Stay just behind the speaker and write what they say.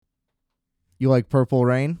You like Purple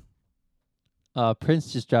Rain?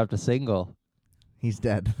 Prince just dropped a single. He's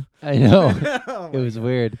dead. I know. Oh It was God.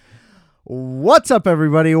 weird. What's up,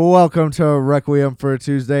 everybody? Welcome to Requiem for a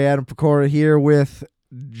Tuesday. Adam Pecora here with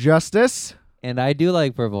Justice. And I do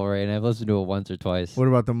like Purple Rain. I've listened to it once or twice. What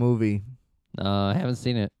about the movie? I haven't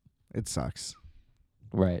seen it. It sucks.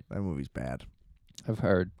 Right. That movie's bad. I've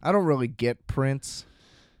heard. I don't really get Prince.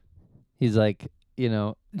 He's like, He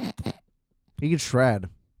can shred.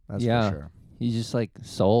 That's Yeah. for sure. he's just like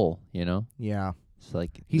soul, Yeah. It's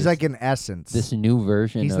like He's this, like an essence. this new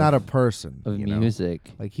version He's of, not a person. of you know?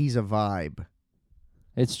 music. Like, he's a vibe.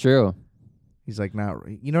 It's true. He's like not.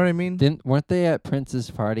 You know what I mean? Weren't they at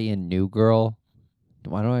Prince's party in New Girl?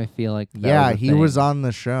 Why do I feel like that Yeah, was a he thing? was on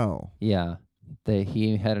the show. Yeah.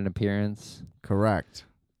 He had an appearance. Correct.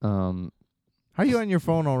 Um How are you on your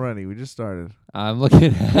phone already? We just started. I'm looking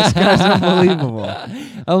at This guy's unbelievable.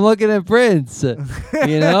 I'm looking at Prince. I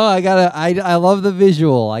love the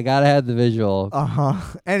visual. I gotta have the visual.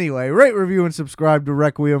 Anyway, rate, review, and subscribe to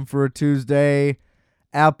Requiem for a Tuesday.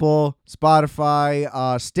 Apple,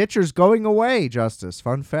 Spotify, Stitcher's going away, Justice.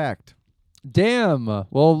 Fun fact. Damn.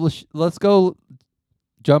 Well, let's go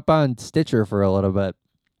jump on Stitcher for a little bit.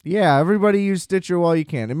 Yeah, everybody use Stitcher while you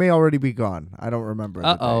can. It may already be gone. I don't remember.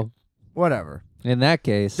 Uh-oh. Whatever. In that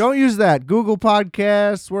case. Don't use that. Google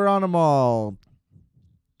Podcasts, we're on them all.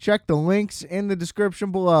 Check the links in the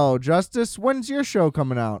description below. Justice, when's your show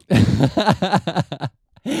coming out?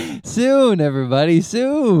 Soon, everybody.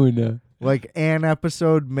 Soon. Like an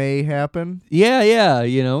episode may happen. Yeah.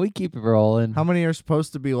 We keep it rolling. How many are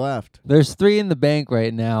supposed to be left? There's 3 in the bank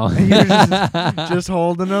right now. You're just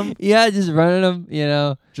holding them? Yeah, just running them,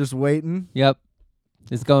 Just waiting? Yep.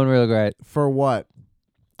 It's going real great. For what?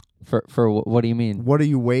 For what do you mean? What are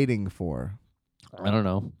you waiting for? I don't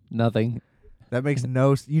know. Nothing. That makes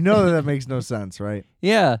that makes no sense, right?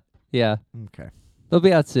 Yeah. Okay. They'll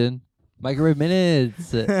be out soon.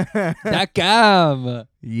 Microwavminutes.com.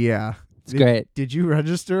 Yeah. It's great. Did you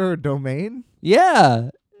register a domain?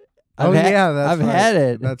 Yeah. I've I've had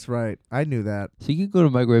it. That's right. I knew that. So you can go to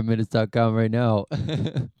microwavminutes.com right now.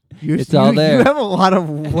 It's all there. You have a lot of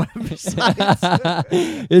websites.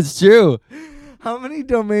 It's true. How many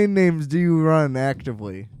domain names do you run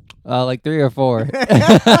actively? Like 3 or 4.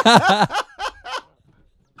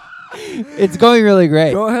 It's going really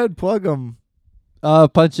great. Go ahead, plug them.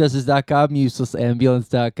 punchjustice.com,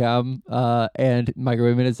 uselessambulance.com, and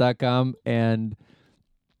microwavminutes.com, and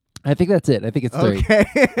I think that's it. I think it's 3. Okay.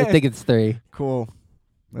 I think it's 3. Cool.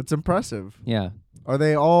 That's impressive. Yeah. Are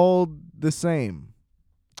they all the same?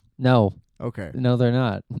 No, Okay. they're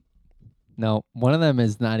not. No, one of them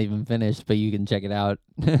is not even finished, but you can check it out.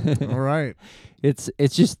 All right. It's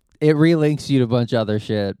just it relinks you to a bunch of other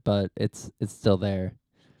shit, but it's still there.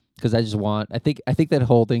 Because I think that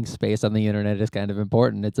holding space on the internet is kind of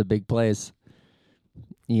important. It's a big place.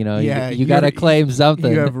 Yeah, you gotta claim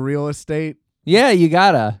something. You have real estate? Yeah, you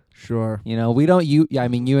gotta. Sure. We don't. You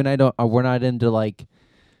and I don't. We're not into like,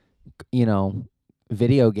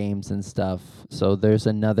 video games and stuff. So there's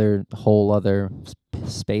another whole other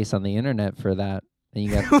space on the internet for that. And you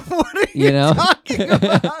got. What are you talking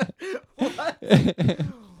about?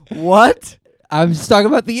 What? I'm just talking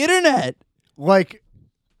about the internet. Like,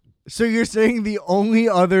 so you're saying the only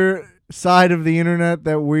other side of the internet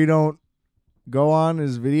that we don't go on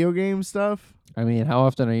is video game stuff? I mean, how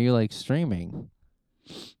often are you like streaming?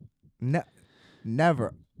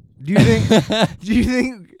 Never. Do you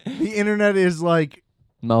think the internet is like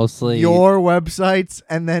Mostly your websites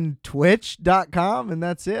and then twitch.com and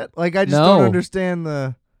that's it? Like, I just don't understand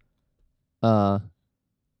the... I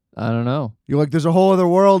don't know. You're like, there's a whole other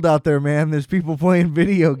world out there, man. There's people playing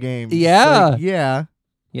video games. Yeah. Like, yeah.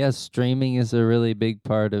 Yeah, streaming is a really big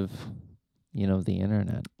part of, the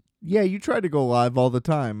internet. Yeah, you try to go live all the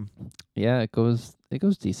time. Yeah, it goes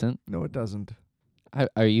decent. No, it doesn't.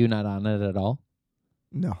 Are you not on it at all?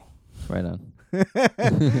 No. Right on.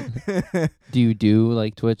 Do you do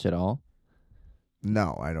like Twitch at all?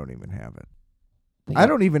 No, I don't even have it. I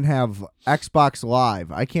don't even have Xbox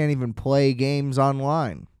Live. I can't even play games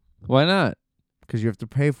online. Why not? Because you have to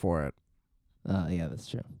pay for it. Yeah, that's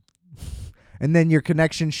true. And then your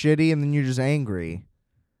connection's shitty, and then you're just angry.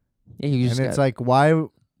 Yeah, it's like, why?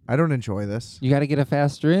 I don't enjoy this. You got to get a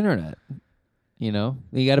faster internet. You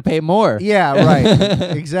got to pay more. Yeah, right.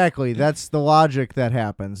 Exactly. That's the logic that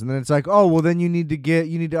happens. And then it's like, oh, well, then you need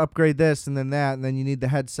to upgrade this, and then that, and then you need the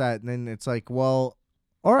headset, and then it's like, well,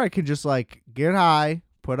 or I could just like get high,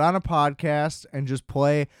 put on a podcast, and just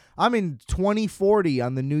play. I'm in 2040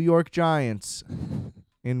 on the New York Giants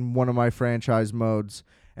in one of my franchise modes.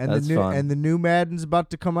 And That's fun. And the new Madden's about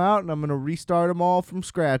to come out, and I'm going to restart them all from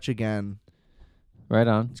scratch again. Right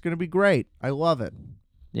on. It's going to be great. I love it.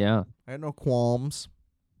 Yeah. I had no qualms.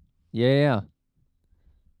 Yeah.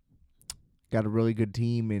 Got a really good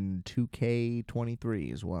team in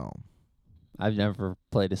 2K23 as well. I've never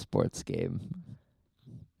played a sports game.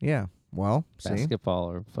 Yeah. Well, see? Basketball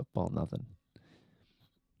or football, nothing.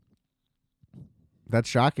 That's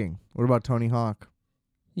shocking. What about Tony Hawk?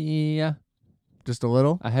 Yeah. Just a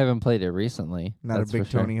little? I haven't played it recently. Not that's a big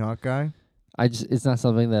for sure. Tony Hawk guy? It's not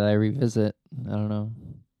something that I revisit. I don't know.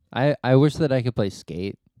 I wish that I could play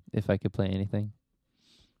Skate if I could play anything.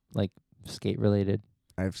 Like skate related.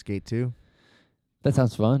 I have Skate 2. That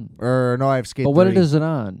sounds fun. Or no, I have Skate 3. But what is it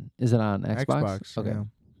on? Is it on Xbox? Xbox. Okay. Yeah.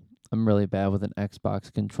 I'm really bad with an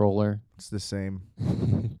Xbox controller. It's the same.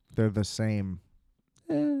 They're the same.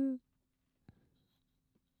 They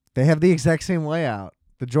have the exact same layout.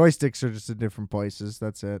 The joysticks are just in different places.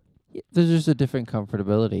 That's it. There's just a different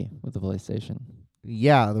comfortability with the PlayStation.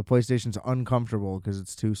 Yeah, the PlayStation's uncomfortable because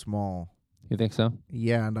it's too small. You think so?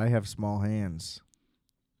 Yeah, and I have small hands.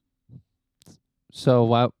 So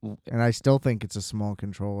why? And I still think it's a small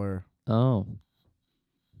controller. Oh.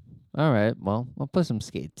 All right. Well, I'll play some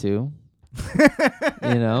Skate too.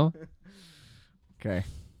 You know? Okay.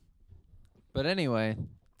 But anyway.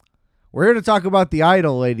 We're here to talk about The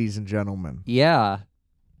Idol, ladies and gentlemen. Yeah.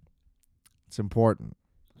 It's important.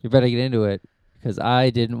 You better get into it because I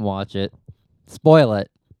didn't watch it. Spoil it.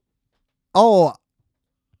 Oh,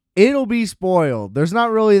 it'll be spoiled. There's not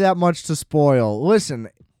really that much to spoil. Listen,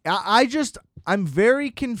 I'm very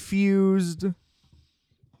confused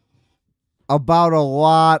about a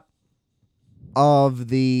lot of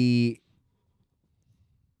the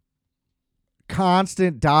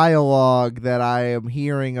constant dialogue that I am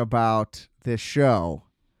hearing about this show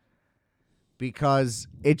because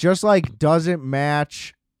it just like doesn't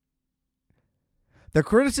match. The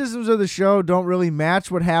criticisms of the show don't really match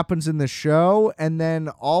what happens in the show, and then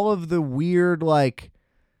all of the weird like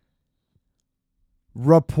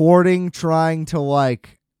reporting trying to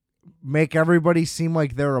like make everybody seem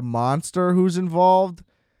like they're a monster who's involved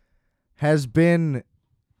has been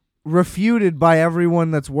refuted by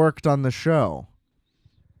everyone that's worked on the show.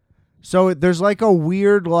 So there's like a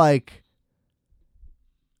weird like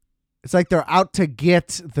it's like they're out to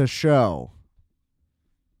get the show.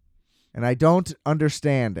 And I don't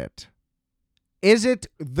understand it. Is it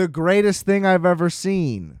the greatest thing I've ever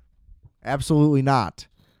seen? Absolutely not.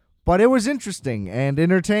 But it was interesting and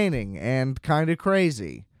entertaining and kind of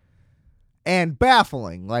crazy. And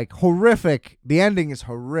baffling, like horrific. The ending is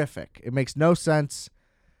horrific. It makes no sense.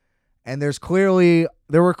 And there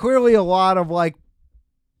were clearly a lot of like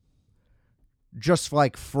just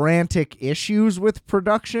like frantic issues with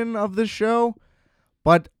production of the show.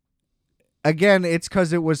 But again, it's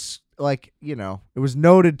because it was like, you know, it was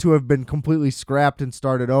noted to have been completely scrapped and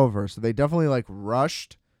started over. So they definitely like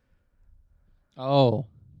rushed. Oh.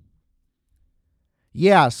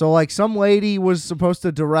 Yeah, so like some lady was supposed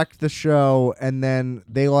to direct the show and then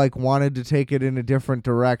they like wanted to take it in a different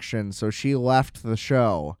direction. So she left the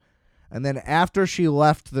show. And then after she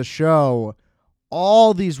left the show,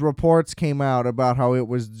 all these reports came out about how it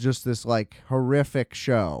was just this like horrific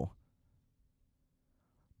show.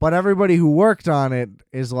 But everybody who worked on it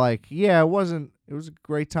is like, yeah, it was a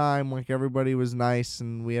great time. Like everybody was nice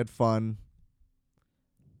and we had fun.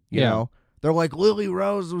 You know, they're like, Lily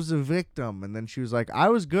Rose was a victim. And then she was like, I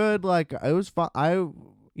was good. Like it was fun. I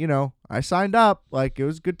signed up. Like it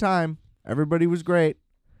was a good time. Everybody was great.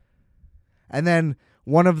 And then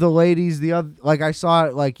one of the ladies, I saw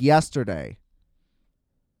it like yesterday.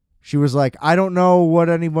 She was like, I don't know what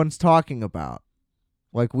anyone's talking about.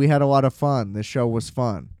 Like, we had a lot of fun. This show was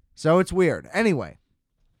fun. So it's weird. Anyway,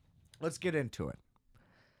 let's get into it.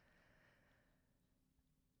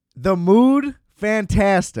 The mood,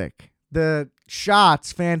 fantastic. The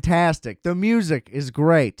shots, fantastic. The music is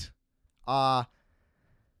great.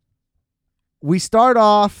 We start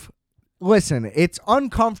off, listen, it's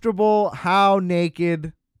uncomfortable how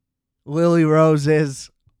naked Lily Rose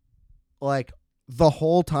is, like, the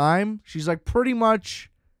whole time. She's, like, pretty much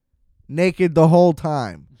naked the whole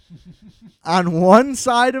time. On one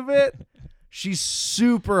side of it, she's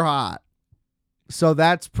super hot. So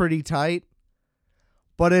that's pretty tight.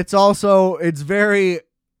 But it's very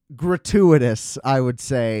gratuitous, I would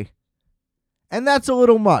say. And that's a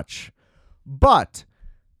little much. But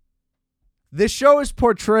this show is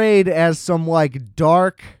portrayed as some like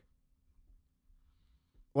dark,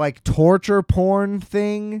 like torture porn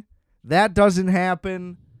thing. That doesn't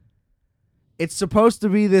happen. It's supposed to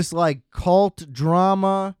be this like cult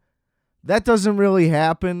drama. That doesn't really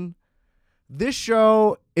happen. This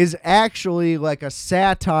show is actually like a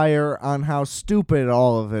satire on how stupid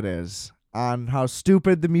all of it is. on how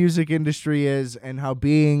stupid the music industry is and how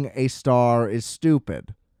being a star is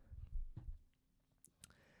stupid.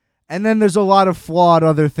 And then there's a lot of flawed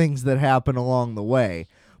other things that happen along the way.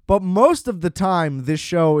 But most of the time, this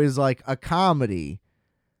show is like a comedy.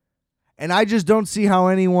 And I just don't see how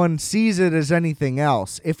anyone sees it as anything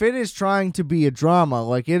else. If it is trying to be a drama,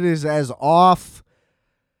 like it is as off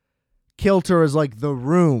kilter as like The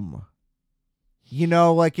Room. You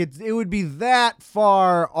know, like it would be that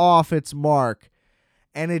far off its mark.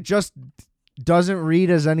 And it just doesn't read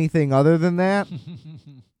as anything other than that.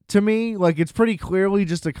 To me, like it's pretty clearly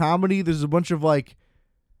just a comedy. There's a bunch of like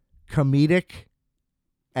comedic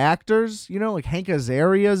actors, you know, like Hank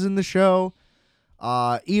Azaria's in the show.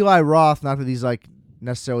 Eli Roth, not that he's like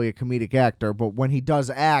necessarily a comedic actor, but when he does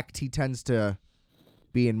act, he tends to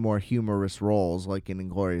be in more humorous roles, like in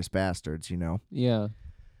Inglourious Bastards, you know? Yeah.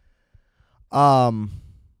 And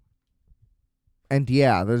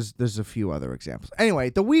yeah, there's a few other examples. Anyway,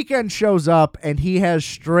 The Weeknd shows up and he has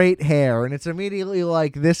straight hair, and it's immediately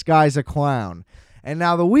like, this guy's a clown. And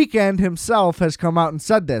now The Weeknd himself has come out and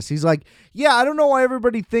said this. He's like, yeah, I don't know why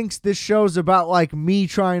everybody thinks this show's about like me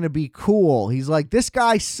trying to be cool. He's like, this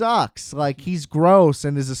guy sucks. Like, he's gross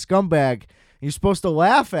and is a scumbag. You're supposed to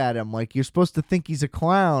laugh at him. Like, you're supposed to think he's a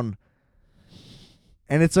clown.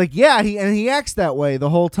 And it's like, yeah, he acts that way the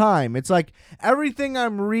whole time. It's like everything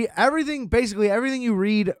everything you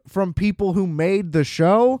read from people who made the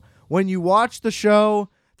show, when you watch the show,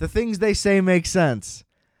 the things they say make sense.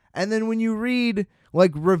 And then when you read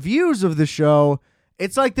like reviews of the show,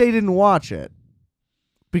 it's like they didn't watch it.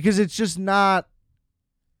 Because it's just not,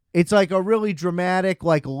 it's like a really dramatic,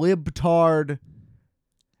 like libtard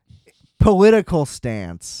political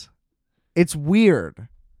stance. It's weird.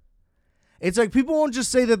 It's like people won't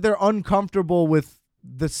just say that they're uncomfortable with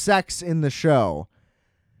the sex in the show.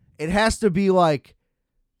 It has to be like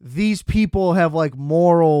these people have like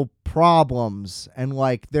moral problems and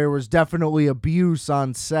like there was definitely abuse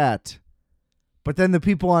on set. But then the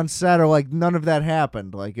people on set are like, none of that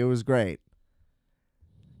happened. Like, it was great.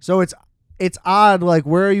 So it's odd, like,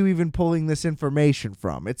 where are you even pulling this information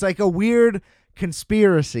from? It's like a weird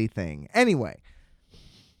conspiracy thing. Anyway,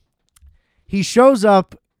 he shows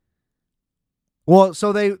up. Well,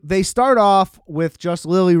 so they start off with just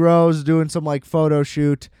Lily Rose doing some like photo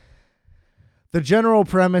shoot. The general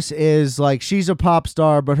premise is like she's a pop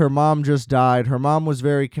star, but her mom just died. Her mom was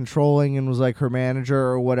very controlling and was like her manager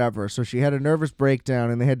or whatever. So she had a nervous breakdown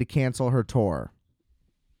and they had to cancel her tour.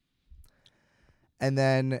 And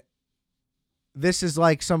then this is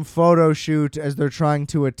like some photo shoot as they're trying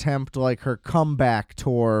to attempt like her comeback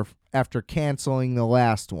tour after canceling the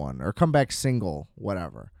last one, or comeback single,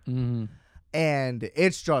 whatever. Mm-hmm. And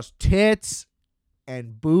it's just tits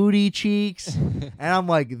and booty cheeks. And I'm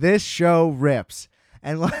like, this show rips.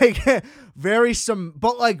 And like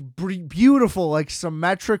but like beautiful, like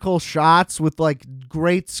symmetrical shots with like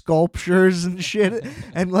great sculptures and shit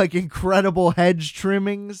and like incredible hedge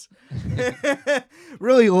trimmings.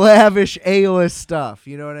 Really lavish A-list stuff.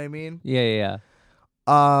 You know what I mean? Yeah.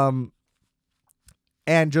 And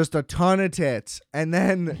just a ton of tits. And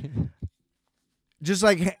then just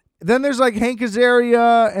like, then there's like Hank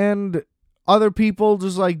Azaria and other people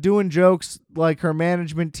just like doing jokes, like her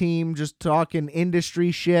management team just talking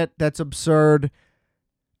industry shit that's absurd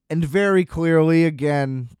and very clearly,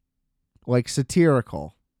 again, like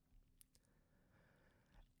satirical.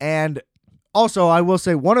 And also, I will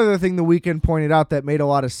say one other thing The Weeknd pointed out that made a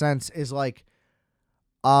lot of sense is like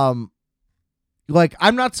I'm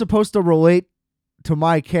not supposed to relate to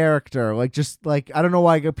my character. Like, just like, I don't know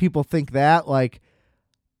why people think that. Like,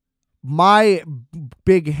 my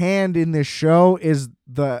big hand in this show is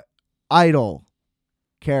the idol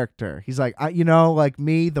character. He's like, like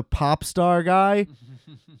me, the pop star guy.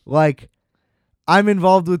 Like, I'm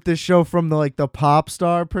involved with this show from the pop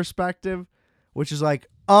star perspective, which is like,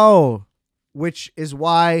 which is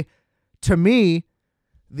why, to me,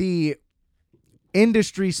 the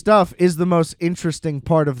industry stuff is the most interesting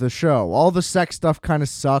part of the show. All the sex stuff kind of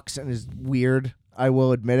sucks and is weird. I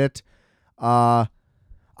will admit it.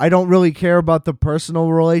 I don't really care about the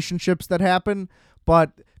personal relationships that happen,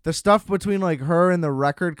 but the stuff between like her and the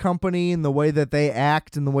record company and the way that they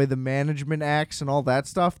act and the way the management acts and all that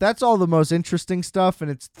stuff, that's all the most interesting stuff, and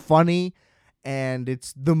it's funny and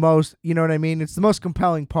it's the most, you know what I mean? It's the most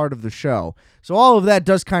compelling part of the show. So all of that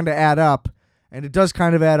does kind of add up, and it does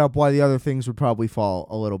kind of add up why the other things would probably fall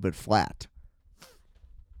a little bit flat.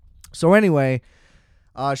 So anyway,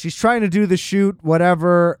 she's trying to do the shoot,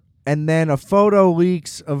 whatever, and then a photo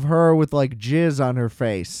leaks of her with like jizz on her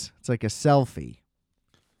face. It's like a selfie.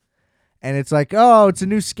 And it's like, oh, it's a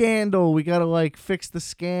new scandal. We got to like fix the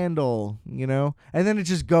scandal, you know? And then it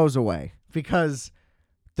just goes away because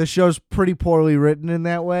the show's pretty poorly written in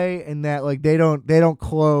that way, and that like they don't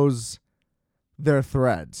close their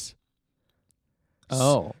threads.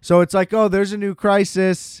 Oh. So it's like, oh, there's a new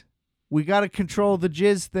crisis. We got to control the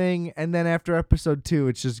jizz thing, and then after episode 2,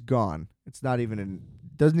 it's just gone. It's not even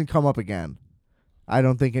doesn't come up again. I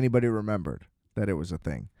don't think anybody remembered that it was a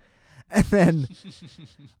thing.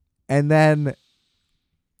 And then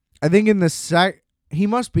I think in the he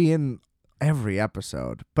must be in every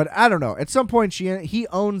episode, but I don't know. At some point he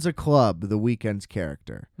owns a club, the Weeknd's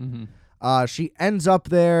character. Mm-hmm. She ends up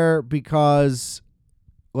there because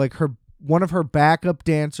like one of her backup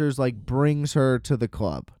dancers like brings her to the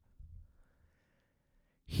club.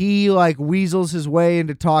 He like weasels his way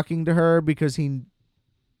into talking to her because he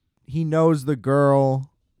knows the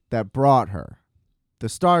girl that brought her. The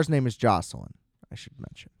star's name is Jocelyn, I should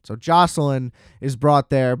mention. So Jocelyn is brought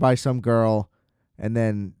there by some girl, and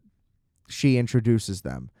then she introduces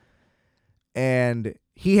them. And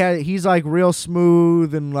he's like real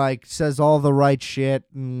smooth and like says all the right shit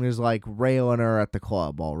and is like railing her at the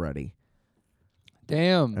club already.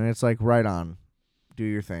 Damn. And it's like, right on. Do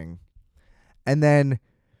your thing. And then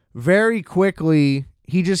very quickly,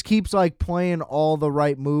 he just keeps like playing all the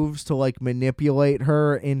right moves to like manipulate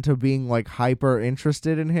her into being like hyper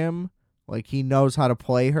interested in him. Like he knows how to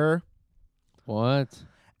play her. What?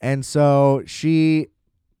 And so she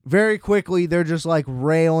very quickly, they're just like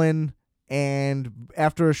railing, and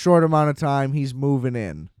after a short amount of time, he's moving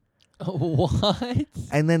in. What?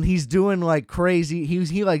 And then he's doing like crazy.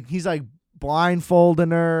 He's like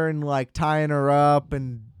blindfolding her and like tying her up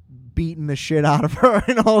and beating the shit out of her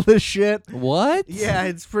and all this shit. What? Yeah,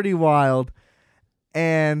 it's pretty wild.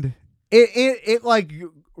 And it like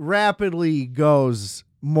rapidly goes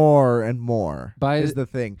more and more is the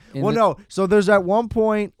thing. Well, no. So there's at one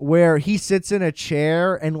point where he sits in a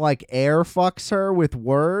chair and like air fucks her with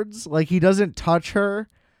words. Like he doesn't touch her.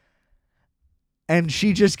 And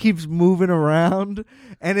she just keeps moving around,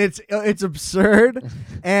 and it's absurd.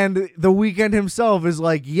 And the Weeknd himself is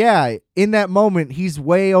like, yeah, in that moment, he's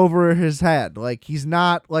way over his head. Like, he's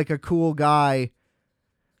not like a cool guy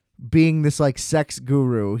being this like sex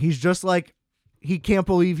guru. He's just like, he can't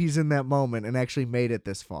believe he's in that moment and actually made it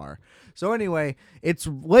this far. So anyway, it's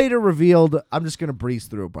later revealed. I'm just going to breeze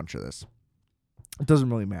through a bunch of this. It doesn't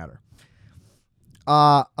really matter.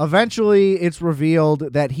 Eventually it's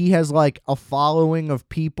revealed that he has like a following of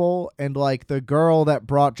people, and like the girl that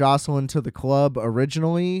brought Jocelyn to the club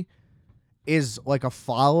originally is like a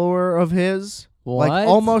follower of his. What? Like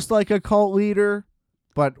almost like a cult leader,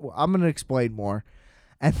 but I'm going to explain more.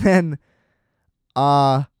 And then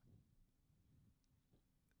that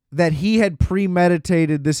he had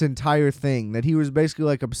premeditated this entire thing, that he was basically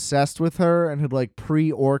like obsessed with her and had like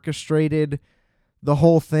pre-orchestrated the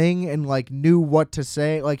whole thing and like knew what to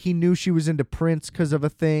say. Like he knew she was into Prince because of a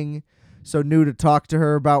thing, so knew to talk to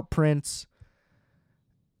her about Prince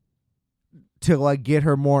to like get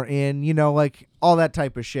her more in, you know, like all that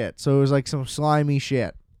type of shit. So it was like some slimy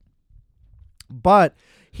shit. But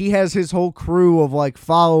he has his whole crew of like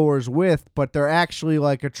followers but they're actually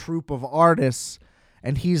like a troupe of artists,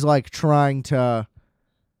 and he's like trying to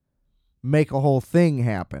make a whole thing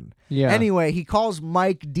happen. Yeah. Anyway, he calls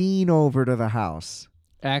Mike Dean over to the house.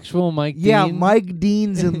 Actual Mike Dean? Yeah, Mike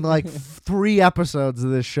Dean's in like 3 episodes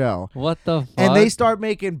of this show. What the fuck? And they start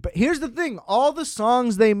making... Here's the thing. All the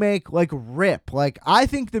songs they make like rip. Like, I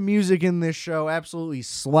think the music in this show absolutely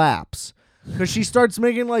slaps. Because she starts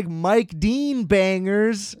making like Mike Dean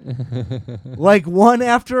bangers like one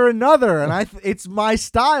after another. And it's my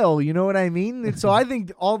style, you know what I mean? And so I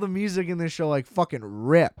think all the music in this show like fucking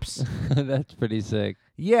rips. That's pretty sick.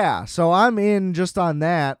 Yeah, so I'm in just on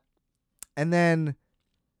that. And then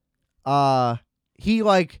he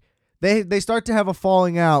like they start to have a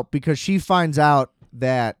falling out because she finds out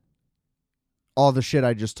that all the shit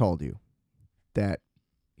I just told you, that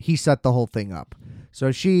he set the whole thing up.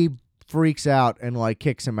 So she freaks out and like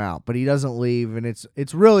kicks him out, but he doesn't leave, and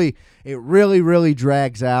it really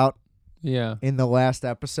drags out. Yeah. In the last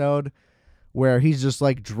episode, where he's just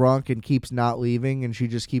like drunk and keeps not leaving, and she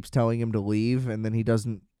just keeps telling him to leave, and then he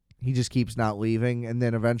just keeps not leaving, and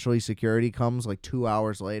then eventually security comes like 2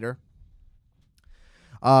 hours later.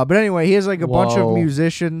 But anyway, he has like a bunch of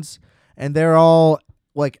musicians, and they're all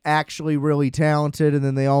like actually really talented, and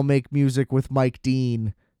then they all make music with Mike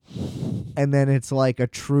Dean. And then it's like a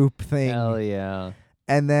troupe thing. Hell yeah.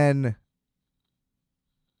 And then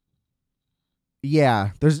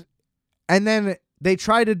and then they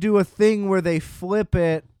try to do a thing where they flip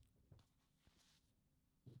it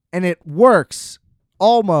and it works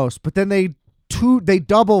almost, but then they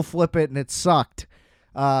double flip it and it sucked.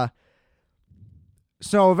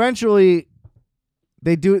 So eventually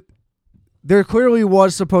they do it. There clearly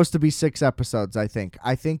was supposed to be 6 episodes, I think.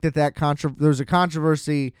 I think that there's a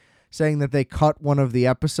controversy saying that they cut one of the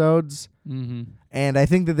episodes. Mm-hmm. And I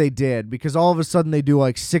think that they did, because all of a sudden they do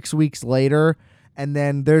like 6 weeks later, and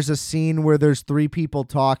then there's a scene where there's 3 people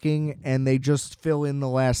talking and they just fill in the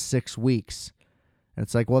last 6 weeks. And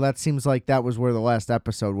it's like, well, that seems like that was where the last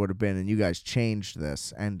episode would have been, and you guys changed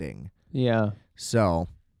this ending. Yeah. So,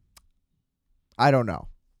 I don't know.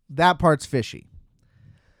 That part's fishy.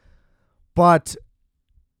 But,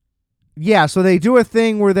 yeah, so they do a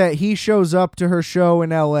thing where that he shows up to her show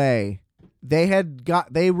in L.A.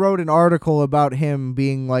 They wrote an article about him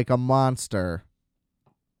being like a monster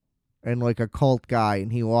and like a cult guy,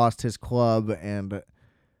 and he lost his club and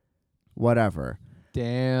whatever.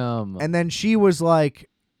 Damn. And then she was like,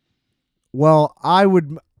 well,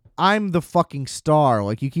 I'm the fucking star.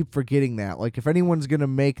 Like, you keep forgetting that. Like, if anyone's going to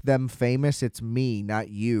make them famous, it's me, not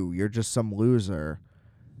you. You're just some loser.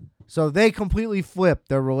 So they completely flipped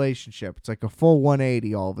their relationship. It's like a full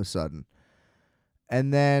 180 all of a sudden.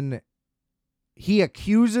 And then he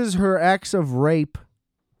accuses her ex of rape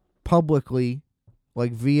publicly,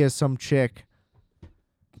 like via some chick.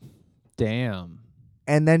 Damn.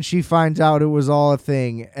 And then she finds out it was all a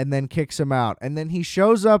thing and then kicks him out. And then he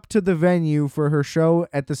shows up to the venue for her show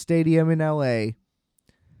at the stadium in L.A.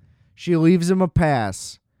 She leaves him a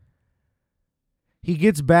pass. He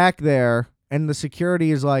gets back there, and the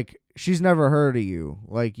security is like, she's never heard of you.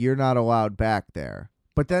 Like, you're not allowed back there.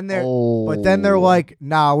 But then they're like,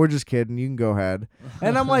 nah, we're just kidding. You can go ahead.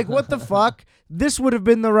 And I'm like, what the fuck? This would have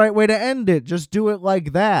been the right way to end it. Just do it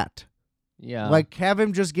like that. Yeah. Like, have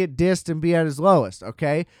him just get dissed and be at his lowest,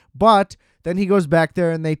 okay? But then he goes back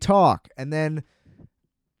there and they talk. And then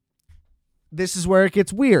this is where it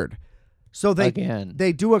gets weird. So they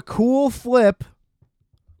do a cool flip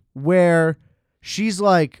where she's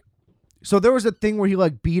like, so there was a thing where he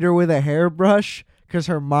like beat her with a hairbrush because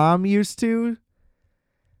her mom used to.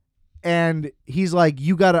 And he's like,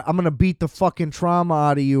 I'm going to beat the fucking trauma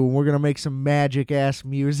out of you, and we're going to make some magic-ass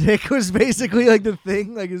music. It was basically like the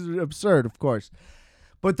thing. Like, it's absurd, of course.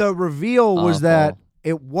 But the reveal was that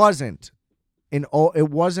it wasn't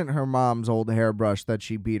her mom's old hairbrush that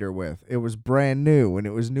she beat her with. It was brand new, and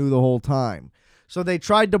it was new the whole time. So they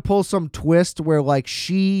tried to pull some twist where, like,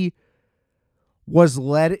 she was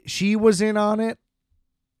in on it.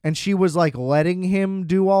 And she was, like, letting him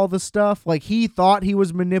do all the stuff. Like, he thought he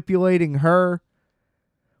was manipulating her.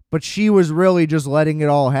 But she was really just letting it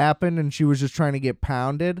all happen. And she was just trying to get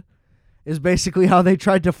pounded. Is basically how they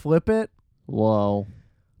tried to flip it. Whoa.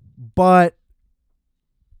 But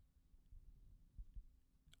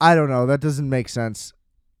I don't know. That doesn't make sense.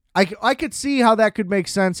 I could see how that could make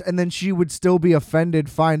sense. And then she would still be offended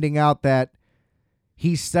finding out that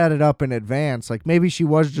he set it up in advance. Like, maybe she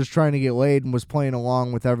was just trying to get laid and was playing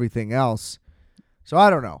along with everything else. So I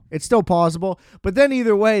don't know. It's still plausible. But then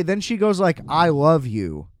either way, then she goes like, I love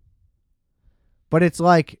you. But it's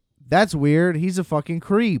like, that's weird. He's a fucking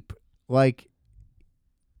creep. Like,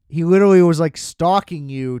 he literally was like stalking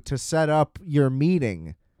you to set up your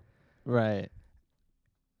meeting. Right.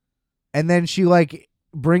 And then she like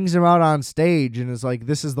brings him out on stage and is like,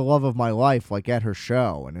 this is the love of my life, like at her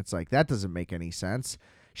show. And it's like, that doesn't make any sense.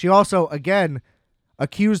 She also, again,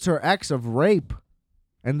 accused her ex of rape.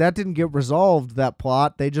 And that didn't get resolved, that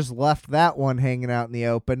plot. They just left that one hanging out in the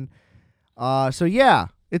open. So yeah,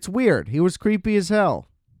 it's weird. He was creepy as hell.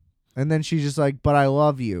 And then she's just like, but I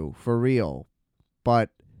love you, for real. But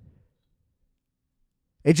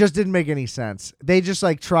it just didn't make any sense. They just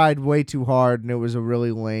like tried way too hard, and it was a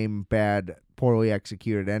really lame, bad, poorly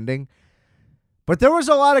executed ending. But there was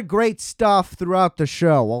a lot of great stuff throughout the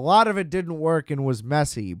show. A lot of it didn't work and was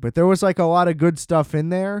messy, but there was like a lot of good stuff in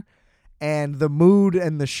there, and the mood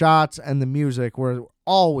and the shots and the music were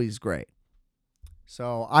always great.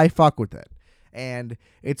 So I fuck with it. And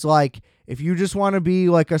it's like, if you just want to be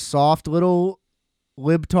like a soft little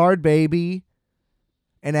libtard baby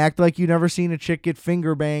and act like you never seen a chick get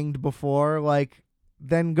finger banged before, like,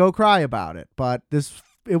 then go cry about it. But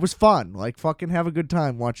it was fun. Like, fucking have a good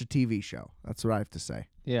time. Watch a TV show. That's what I have to say.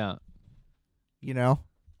 Yeah. You know?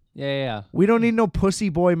 Yeah. We don't need no pussy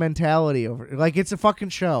boy mentality over. Like, it's a fucking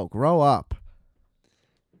show. Grow up.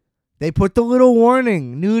 They put the little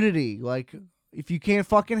warning, nudity. Like, if you can't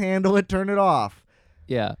fucking handle it, turn it off.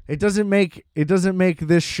 Yeah. It doesn't make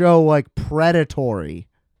this show like predatory.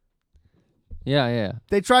 Yeah.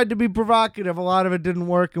 They tried to be provocative. A lot of it didn't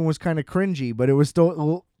work and was kind of cringy, but it was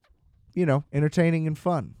still, entertaining and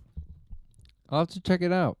fun. I'll have to check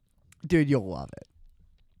it out. Dude, you'll love it.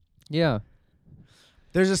 Yeah.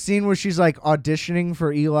 There's a scene where she's like auditioning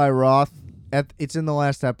for Eli Roth. It's in the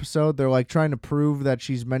last episode. They're like trying to prove that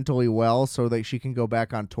she's mentally well so that she can go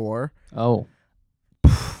back on tour. Oh.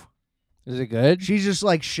 Is it good? She's just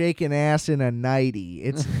like shaking ass in a nightie.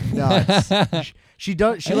 It's nuts. She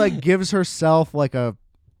like gives herself like a,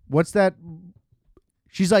 what's that?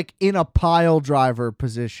 She's like in a pile driver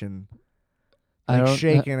position. Like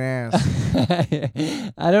shaking ass.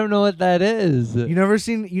 I don't know what that is. You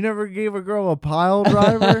never gave a girl a pile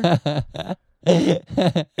driver?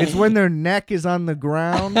 It's when their neck is on the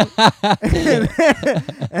ground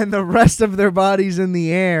and the rest of their body's in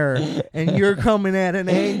the air and you're coming at an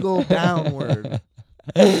angle downward,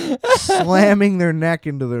 slamming their neck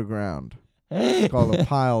into the ground. It's called a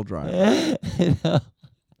pile driver.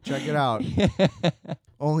 Check it out.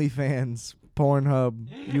 OnlyFans,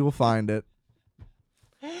 Pornhub, you will find it.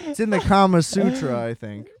 It's in the Kama Sutra, I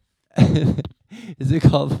think. Is it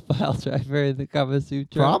called the pile driver in the Kama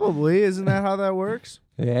Sutra? Probably. Isn't that how that works?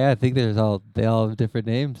 Yeah, I think they all have different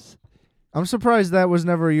names. I'm surprised that was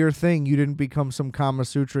never your thing. You didn't become some Kama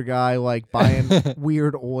Sutra guy like buying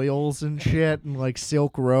weird oils and shit and like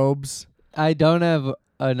silk robes. I don't have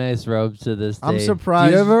a nice robe to this day. I'm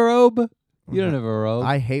surprised. Do you have a robe? You don't have a robe.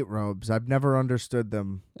 I hate robes. I've never understood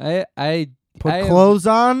them. I put clothes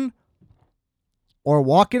on or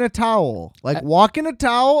walk in a towel. Like walk in a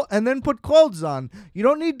towel and then put clothes on. You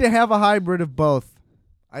don't need to have a hybrid of both.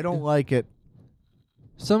 I don't like it.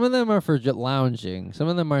 Some of them are for lounging. Some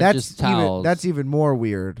of them are just even, towels. that's even more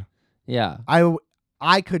weird. Yeah.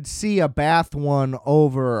 I could see a bath one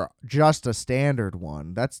over just a standard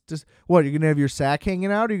one. That's just, what, you're going to have your sack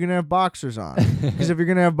hanging out or you're going to have boxers on? Because if you're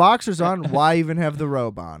going to have boxers on, why even have the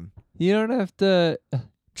robe on? You don't have to.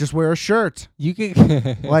 Just wear a shirt. You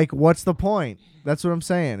can. Like, what's the point? That's what I'm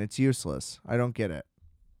saying. It's useless. I don't get it.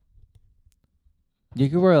 You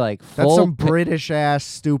could wear like full. That's some British ass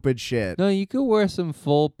stupid shit. No, you could wear some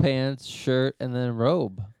full pants, shirt, and then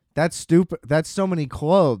robe. That's stupid. That's so many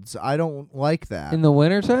clothes. I don't like that. In the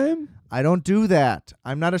wintertime? I don't do that.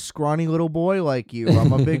 I'm not a scrawny little boy like you.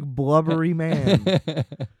 I'm a big blubbery man.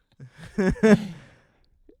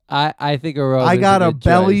 I think a robe. I got a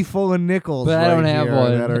belly choice. full of nickels, but right I don't have here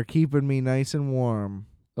one that are keeping me nice and warm.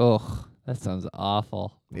 Ugh, that sounds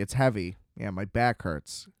awful. It's heavy. Yeah, my back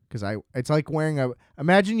hurts because it's like wearing a.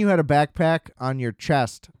 Imagine you had a backpack on your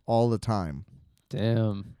chest all the time.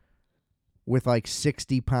 Damn. With like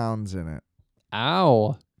 60 pounds in it.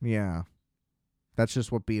 Ow. Yeah, that's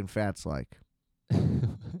just what being fat's like. Right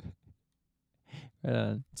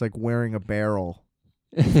on. It's like wearing a barrel.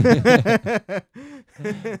 That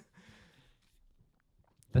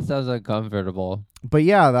sounds uncomfortable. But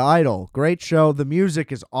yeah, The Idol, great show. The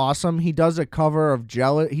music is awesome. He does a cover of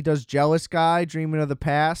Jealous. He does Jealous Guy, Dreaming of the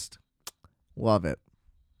Past. Love it.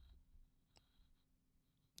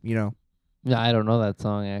 You know, Yeah, I don't know that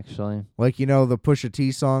song actually. like the Pusha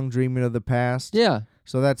T song, Dreaming of the Past. Yeah.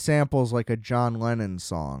 So that samples like a John Lennon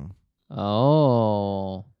song.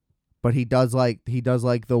 Oh. But he does like the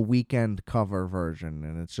Weeknd cover version,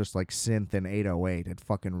 and it's just like synth and 808. It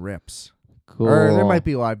fucking rips. Cool. Or there might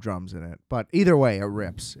be live drums in it, but either way, it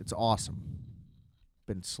rips. It's awesome.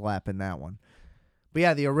 Been slapping that one. But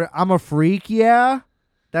yeah, I'm a freak, yeah.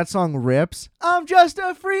 That song rips. I'm just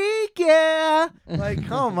a freak, yeah. Like,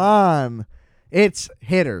 come on. It's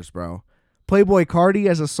hitters, bro. Playboy Cardi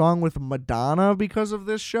has a song with Madonna because of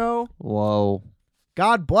this show. Whoa.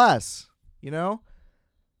 God bless.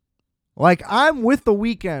 Like, I'm with The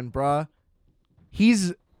Weeknd, bruh.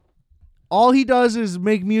 All he does is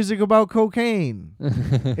make music about cocaine.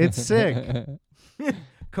 It's sick.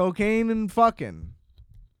 Cocaine and fucking.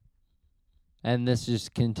 And this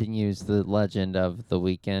just continues the legend of The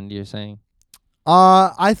Weeknd, you're saying?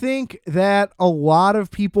 I think that a lot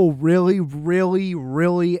of people really, really,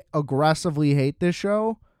 really aggressively hate this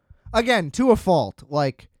show. Again, to a fault.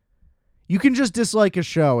 Like, you can just dislike a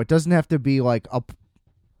show. It doesn't have to be like a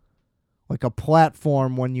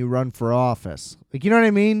platform when you run for office. Like, you know what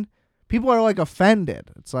I mean? People are like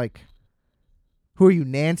offended. It's like, who are you,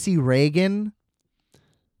 Nancy Reagan?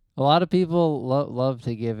 A lot of people love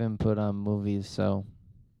to give input on movies, so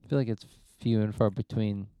I feel like it's few and far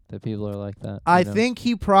between that people are like that. I think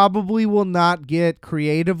he probably will not get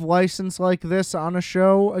creative license like this on a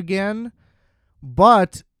show again,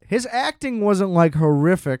 but his acting wasn't like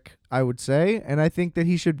horrific, I would say, and I think that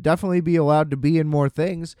he should definitely be allowed to be in more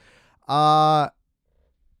things.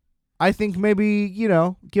 I think maybe,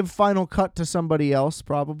 give Final Cut to somebody else,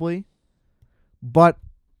 probably. But,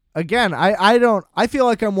 again, I feel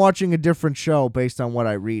like I'm watching a different show based on what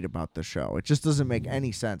I read about the show. It just doesn't make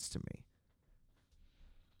any sense to me.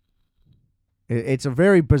 It's a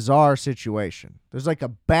very bizarre situation. There's like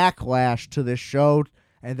a backlash to this show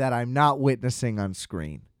and that I'm not witnessing on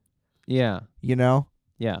screen. Yeah. You know?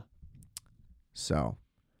 Yeah. So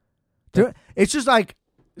it's just like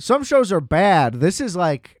some shows are bad. This is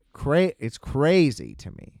like it's crazy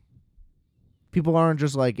to me. People aren't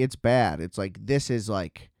just like it's bad. It's like this is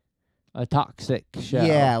like a toxic show.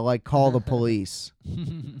 Yeah, like Call the Police.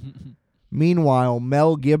 Meanwhile,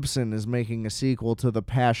 Mel Gibson is making a sequel to The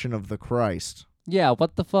Passion of the Christ. Yeah,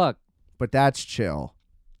 what the fuck? But that's chill.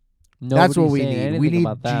 Nobody's that's what we saying need. anything We need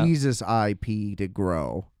about that. Jesus IP to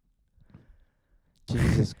grow.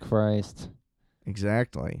 Jesus Christ.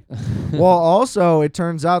 Exactly. Well, also, it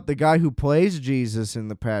turns out the guy who plays Jesus in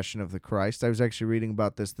The Passion of the Christ, I was actually reading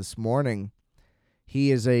about this morning,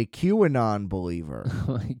 he is a QAnon believer.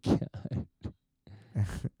 Oh, my God.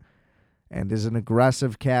 And is an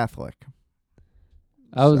aggressive Catholic.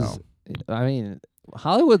 I mean,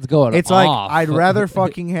 Hollywood's going It's off. like, I'd rather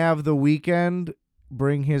fucking have The Weeknd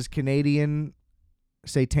bring his Canadian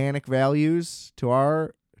satanic values to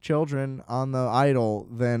our children on the Idol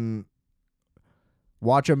than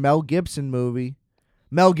watch a Mel Gibson movie.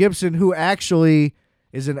 Mel Gibson, who actually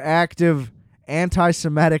is an active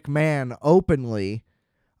anti-Semitic man openly,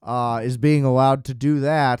 is being allowed to do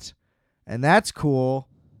that. And that's cool.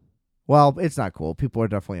 Well, it's not cool. People are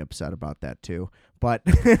definitely upset about that too. But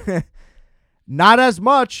not as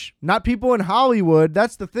much. Not people in Hollywood.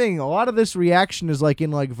 That's the thing. A lot of this reaction is like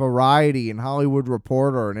in like Variety and Hollywood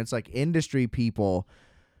Reporter. And it's like industry people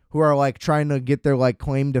who are like trying to get their like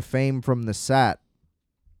claim to fame from the set.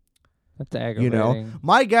 That's aggravating. You know,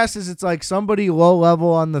 my guess is it's like somebody low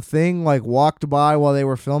level on the thing like walked by while they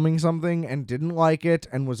were filming something and didn't like it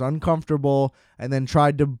and was uncomfortable and then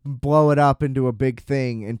tried to blow it up into a big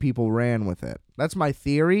thing and people ran with it. That's my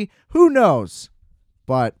theory. Who knows?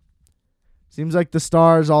 But seems like the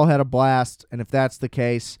stars all had a blast, and if that's the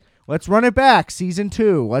case, let's run it back. Season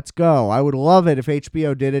 2. Let's go. I would love it if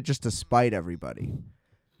HBO did it just to spite everybody.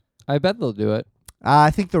 I bet they'll do it. I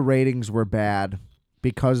think the ratings were bad.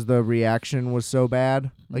 Because the reaction was so bad.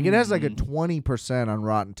 Like, it has like a 20% on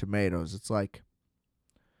Rotten Tomatoes. It's like...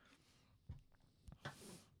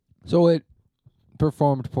 So it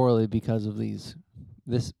performed poorly because of this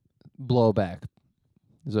blowback,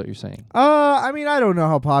 is what you're saying? I mean, I don't know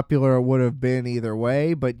how popular it would have been either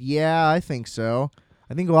way, but yeah, I think so.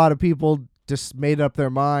 I think a lot of people just made up their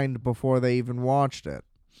mind before they even watched it.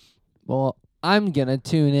 Well, I'm going to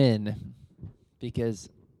tune in because...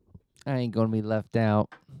 I ain't gonna be left out.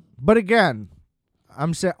 But again,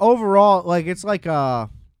 I'm saying overall, like it's like a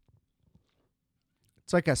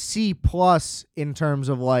C+ in terms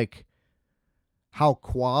of like how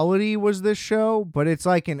quality was this show, but it's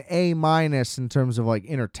like an A- in terms of like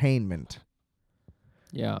entertainment.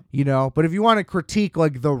 Yeah. You know, but if you want to critique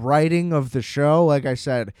like the writing of the show, like I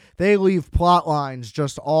said, they leave plot lines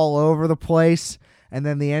just all over the place, and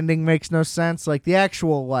then the ending makes no sense. Like the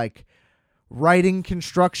actual like writing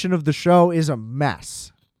construction of the show is a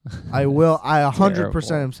mess. I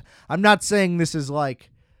 100%. I'm not saying this is like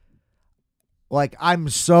I'm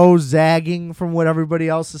so zagging from what everybody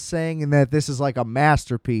else is saying and that this is like a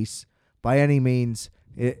masterpiece by any means.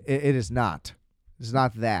 It is not. It's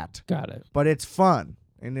not that. Got it. But it's fun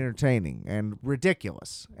and entertaining and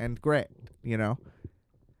ridiculous and great, you know.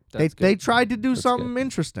 They tried to do something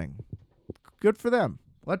interesting. Good for them.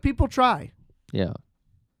 Let people try. Yeah.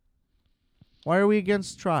 Why are we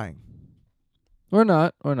against trying? We're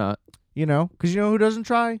not. You know, because you know who doesn't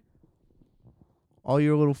try? All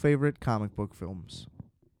your little favorite comic book films.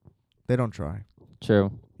 They don't try.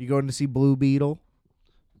 True. You going to see Blue Beetle?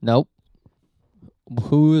 Nope.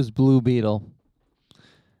 Who is Blue Beetle?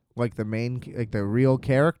 Like the real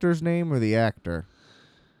character's name or the actor?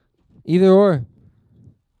 Either or.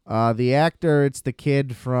 The actor, it's the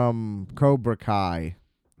kid from Cobra Kai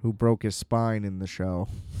who broke his spine in the show.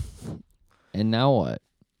 And now what?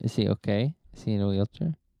 Is he okay? Is he in a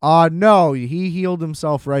wheelchair? No, he healed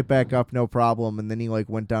himself right back up, no problem, and then he like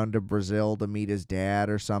went down to Brazil to meet his dad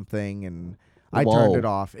or something, and I turned it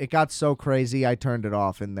off. It got so crazy, I turned it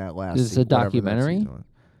off in that last. Is this a documentary?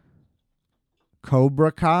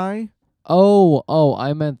 Cobra Kai? Oh,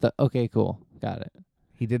 I meant the. Okay, cool, got it.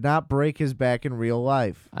 He did not break his back in real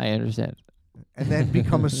life, I understand. and then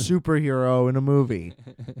become a superhero in a movie.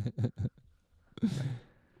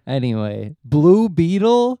 Anyway, Blue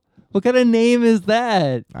Beetle? What kind of name is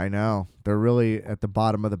that? I know. They're really at the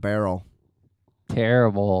bottom of the barrel.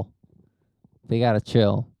 Terrible. They gotta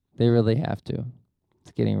chill. They really have to.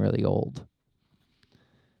 It's getting really old.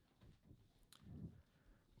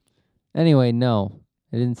 Anyway, no.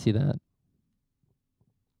 I didn't see that.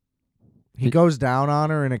 He goes down on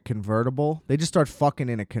her in a convertible. They just start fucking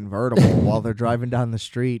in a convertible while they're driving down the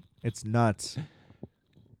street. It's nuts.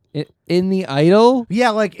 In the Idol? Yeah,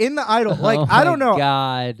 like in the Idol. Like Oh I don't know. my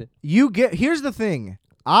God. Here's the thing.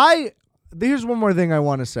 Here's one more thing I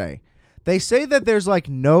want to say. They say that there's like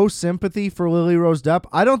no sympathy for Lily Rose Depp.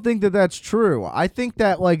 I don't think that that's true. I think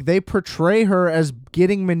that like they portray her as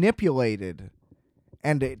getting manipulated.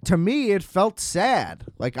 And to me, it felt sad.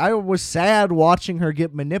 Like I was sad watching her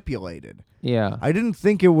get manipulated. Yeah. I didn't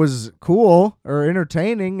think it was cool or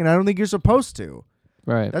entertaining, and I don't think you're supposed to.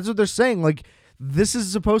 Right. That's what they're saying. Like this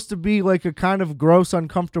is supposed to be like a kind of gross,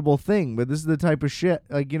 uncomfortable thing, but this is the type of shit.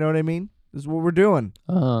 Like, you know what I mean? This is what we're doing.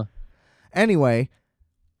 Uh-huh. Anyway,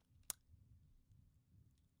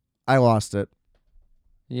 I lost it.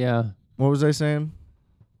 Yeah. What was I saying?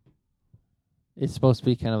 It's supposed to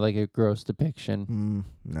be kind of like a gross depiction.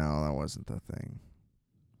 No, that wasn't the thing.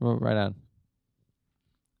 Well, right on.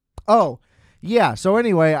 Oh, yeah. So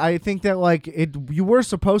anyway, I think that like you were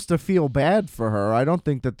supposed to feel bad for her. I don't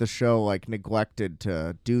think that the show like neglected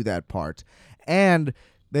to do that part. And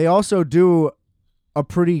they also do a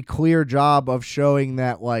pretty clear job of showing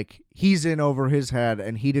that like he's in over his head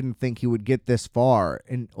and he didn't think he would get this far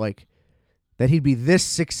and like that he'd be this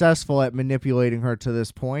successful at manipulating her to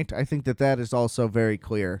this point. I think that that is also very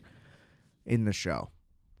clear in the show.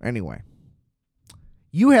 Anyway,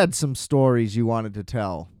 you had some stories you wanted to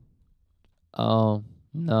tell. Oh,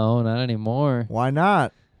 no, not anymore. Why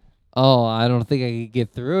not? Oh, I don't think I could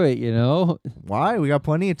get through it, you know? Why? We got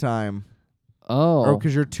plenty of time. Oh. Or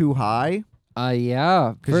because you're too high?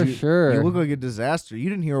 Yeah, for sure. You look like a disaster. You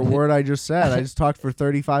didn't hear a word I just said. I just talked for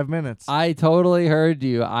 35 minutes. I totally heard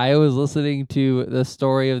you. I was listening to the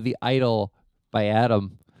story of The Idol by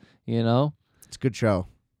Adam, you know? It's a good show.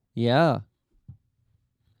 Yeah.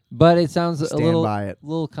 But it sounds Stand a little by it.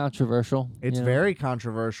 little controversial. It's you know? very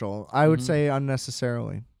controversial. I would say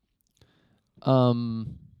unnecessarily.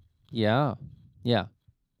 Yeah. Yeah.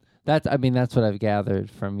 That's what I've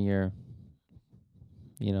gathered from your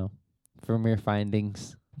from your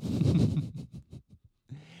findings.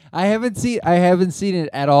 I haven't seen it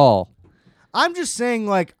at all. I'm just saying,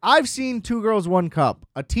 like, I've seen Two Girls, One Cup.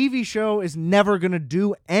 A TV show is never going to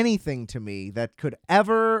do anything to me that could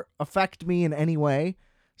ever affect me in any way.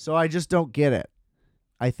 So I just don't get it,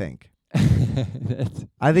 I think.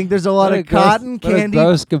 I think there's a lot of cotton candy. What a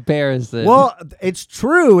gross comparison. Well, it's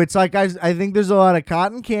true. It's like I think there's a lot of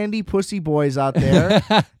cotton candy pussy boys out there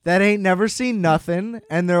that ain't never seen nothing.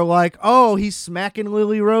 And they're like, oh, he's smacking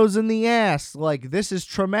Lily Rose in the ass. Like, this is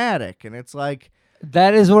traumatic. And it's like...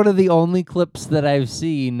 That is one of the only clips that I've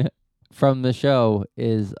seen from the show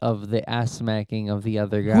is of the ass smacking of the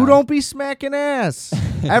other guy. Who don't be smacking ass?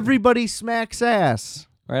 Everybody smacks ass.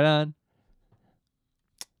 Right on.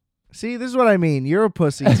 See, this is what I mean. You're a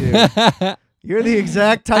pussy, too. You're the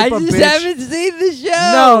exact type of bitch. I just haven't seen the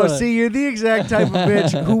show. No, see, you're the exact type of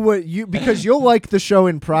bitch who would... because you'll like the show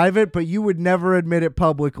in private, but you would never admit it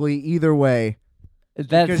publicly either way.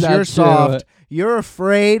 That's because not you're true. soft. You're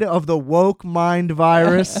afraid of the woke mind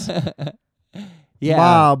virus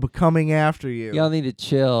mob coming after you. Y'all need to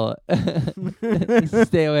chill.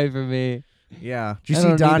 Stay away from me. Yeah. Did you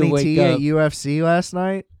see Donnie T at UFC last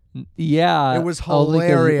night? Yeah. It was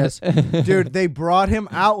hilarious. Dude, they brought him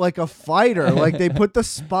out like a fighter. Like, they put the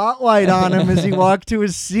spotlight on him as he walked to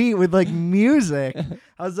his seat with, like, music.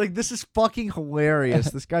 I was like, this is fucking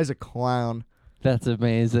hilarious. This guy's a clown. That's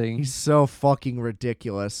amazing. He's so fucking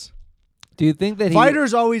ridiculous. Do you think that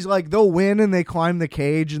fighters always like they'll win and they climb the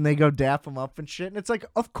cage and they go dap him up and shit? And it's like,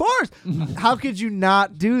 of course. How could you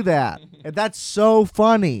not do that? That's so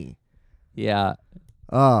funny. Yeah.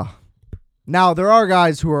 Now there are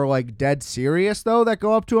guys who are like dead serious though that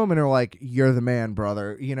go up to him and are like, "You're the man,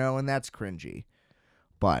 brother," you know, and that's cringy.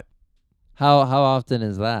 But how often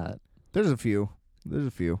is that? There's a few.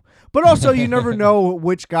 But also you never know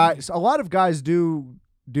which guys. A lot of guys do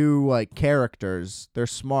like characters. They're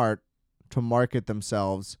smart to market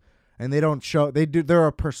themselves, and they don't show. They're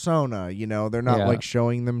a persona. You know, they're not like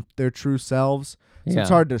showing them their true selves. So it's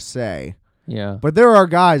hard to say. Yeah. But there are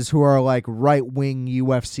guys who are like right wing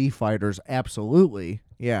UFC fighters. Absolutely.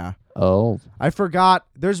 Yeah. Oh. I forgot.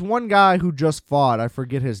 There's one guy who just fought. I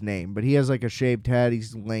forget his name, but he has like a shaved head.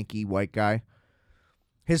 He's a lanky white guy.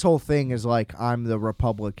 His whole thing is like, I'm the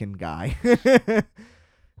Republican guy.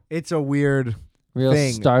 It's a weird real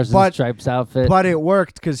thing. Stars and Stripes outfit. But it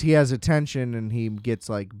worked because he has attention and he gets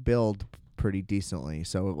like billed pretty decently.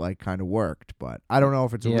 So it like kind of worked. But I don't know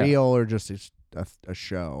if it's real or just a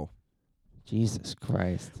show. Jesus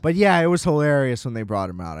Christ. But yeah, it was hilarious when they brought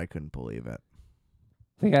him out. I couldn't believe it.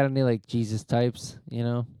 They got any like Jesus types, you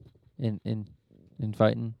know, in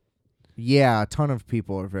fighting? Yeah, a ton of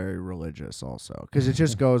people are very religious also because it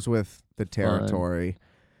just goes with the territory.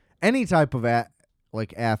 Any type of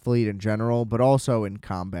athlete in general, but also in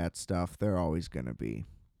combat stuff, they're always going to be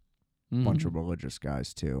a bunch of religious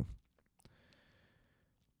guys too.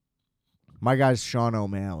 My guy's Sean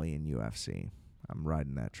O'Malley in UFC. I'm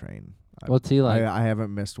riding that train. What's he like? I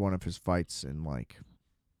haven't missed one of his fights in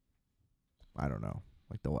I don't know.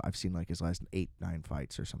 I've seen his last 8-9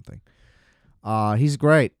 fights or something. He's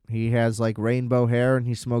great. He has rainbow hair and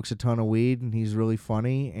he smokes a ton of weed and he's really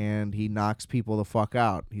funny and he knocks people the fuck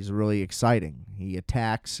out. He's really exciting. He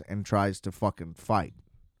attacks and tries to fucking fight.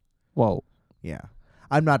 Whoa. Yeah.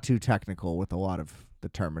 I'm not too technical with a lot of the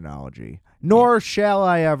terminology, nor shall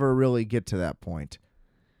I ever really get to that point,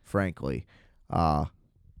 frankly.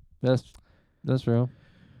 That's real.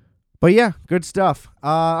 But yeah, good stuff.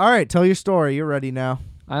 All right, tell your story. You're ready now.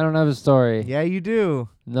 I don't have a story. Yeah, you do.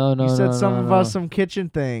 No. You said something about no. some kitchen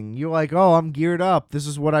thing. You're like, oh, I'm geared up. This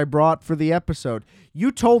is what I brought for the episode.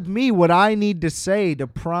 You told me what I need to say to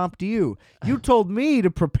prompt you. You told me to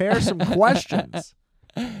prepare some questions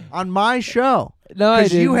on my show. No, I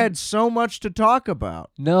didn't. Because you had so much to talk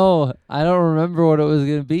about. No, I don't remember what it was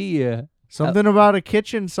going to be. Something about a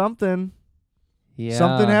kitchen, something. Yeah.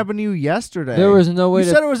 Something happened to you yesterday. There was no way you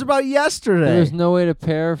said it was about yesterday. There was no way to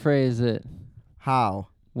paraphrase it. How?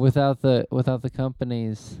 Without the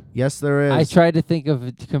companies. Yes, there is. I tried to think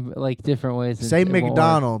of different ways. Say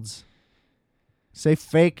McDonald's. Say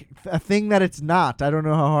fake a thing that it's not. I don't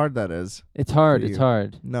know how hard that is. It's hard. It's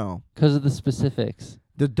hard. No. Because of the specifics.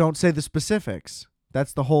 Don't say the specifics.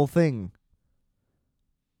 That's the whole thing.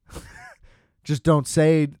 Just don't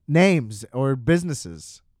say names or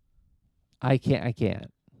businesses. I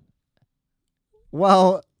can't.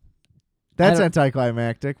 Well, that's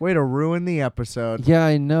anticlimactic. Way to ruin the episode. Yeah,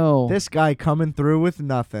 I know. This guy coming through with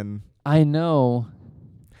nothing. I know.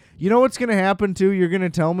 You know what's going to happen, too? You're going to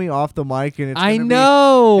tell me off the mic, and it's I gonna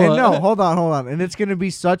know. And no, hold on. And it's going to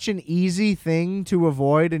be such an easy thing to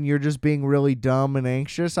avoid, and you're just being really dumb and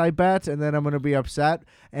anxious, I bet, and then I'm going to be upset.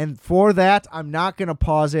 And for that, I'm not going to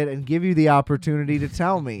pause it and give you the opportunity to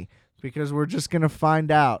tell me, because we're just going to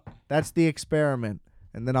find out. That's the experiment.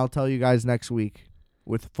 And then I'll tell you guys next week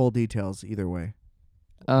with full details either way.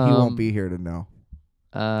 He won't be here to know.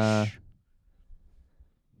 Shh.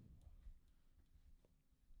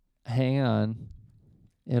 Hang on.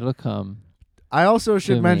 It'll come. I also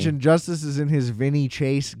should mention Justice is in his Vinny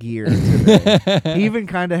Chase gear today. He even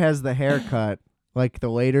kind of has the haircut, like the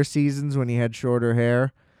later seasons when he had shorter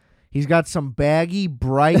hair. He's got some baggy,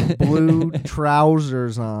 bright blue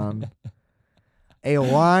trousers on, a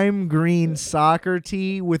lime green soccer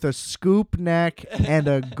tee with a scoop neck, and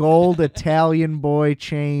a gold Italian boy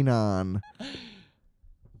chain on.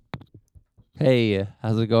 Hey,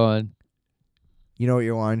 how's it going? You know what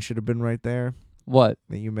your line should have been right there? What?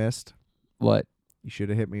 That you missed? What? You should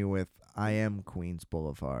have hit me with, I am Queens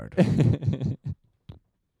Boulevard. It's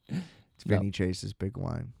Vinny Chase's big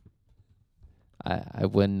line. I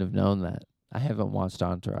wouldn't have known that. I haven't watched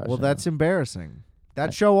Entourage. Well, that's embarrassing.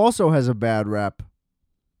 That show also has a bad rep.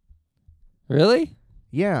 Really?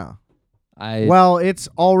 Yeah. Well, it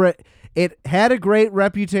had a great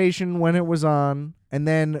reputation when it was on, and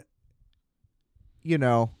then,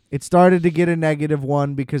 it started to get a negative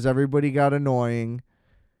one because everybody got annoying,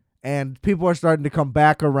 and people are starting to come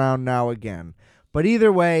back around now again. But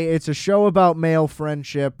either way, it's a show about male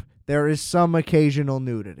friendship. There is some occasional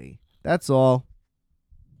nudity. That's all.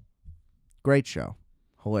 Great show.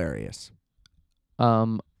 Hilarious.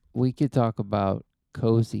 We could talk about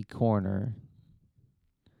Cozy Corner.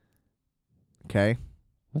 Okay.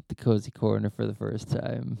 With the Cozy Corner for the first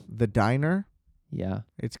time. The diner? Yeah.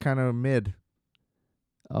 It's kind of mid.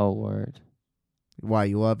 Oh, word. Why,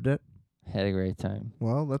 you loved it? Had a great time.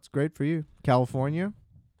 Well, that's great for you. California?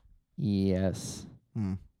 Yes.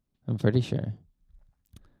 I'm pretty sure.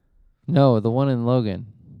 No, the one in Logan.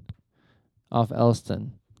 Off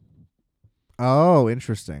Elston. Oh,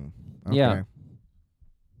 interesting. Okay. Yeah.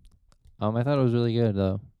 I thought it was really good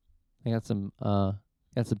though. I got some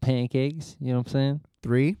pancakes, you know what I'm saying?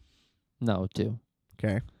 3? No, 2.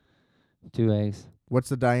 Okay. 2 eggs. What's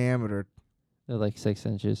the diameter? They're like 6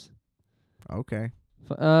 inches. Okay.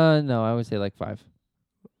 No, I would say like 5.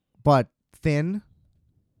 But thin?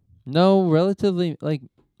 No, relatively like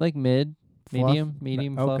medium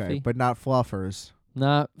Okay, fluffy. but not fluffers.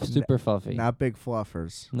 Not super fluffy. Not big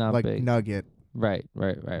fluffers. Not like big. Nugget. Right.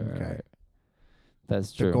 Okay. Right.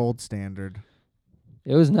 That's true. The gold standard.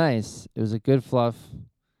 It was nice. It was a good fluff.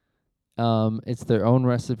 It's their own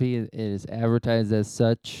recipe. It is advertised as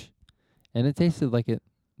such, and it tasted like it.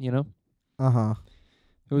 Uh-huh.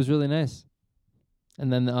 It was really nice.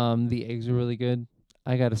 And then the eggs are really good.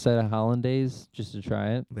 I got a set of hollandaise just to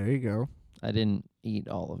try it. There you go. I didn't eat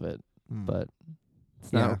all of it, but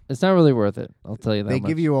it's Yeah. not it's not really worth it. I'll tell you that They much.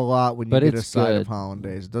 give you a lot when you But get a it's side of good.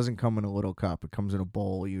 hollandaise. It doesn't come in a little cup. It comes in a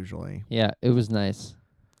bowl usually. Yeah, it was nice,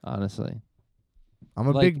 honestly. I'm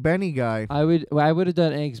a Like, big Benny guy. I would have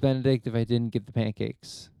done eggs Benedict if I didn't get the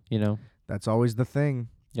pancakes, you know. That's always the thing.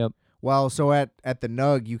 Yep. Well, so at the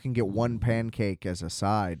Nug, you can get one pancake as a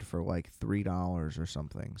side for like $3 or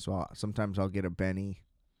something. So sometimes I'll get a Benny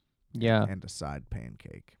Yeah. and a side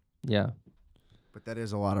pancake. Yeah. But that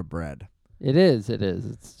is a lot of bread. It is.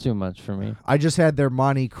 It's too much for me. I just had their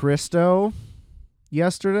Monte Cristo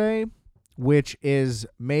yesterday, which is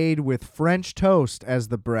made with French toast as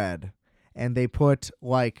the bread. And they put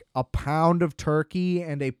like a pound of turkey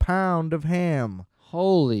and a pound of ham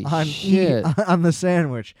Holy on shit. on the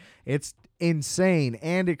sandwich. It's insane.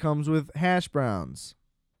 And it comes with hash browns.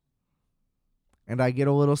 And I get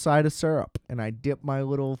a little side of syrup. And I dip my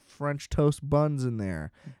little French toast buns in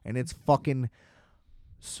there. And it's fucking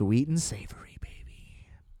sweet and savory, baby.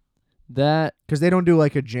 That Because they don't do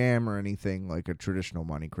like a jam or anything like a traditional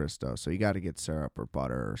Monte Cristo. So you got to get syrup or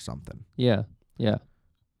butter or something. yeah.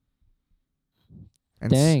 And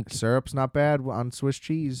Dang. Syrup's not bad on Swiss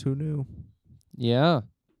cheese. Who knew? Yeah.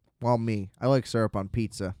 Well, me. I like syrup on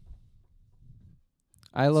pizza.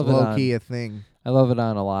 I love it's it low key on a thing. I love it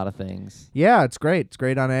on a lot of things. Yeah, it's great. It's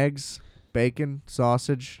great on eggs, bacon,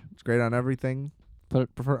 sausage. It's great on everything.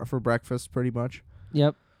 For breakfast, pretty much.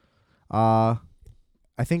 Yep. I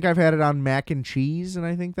think I've had it on mac and cheese, and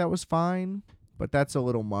I think that was fine. But that's a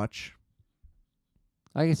little much.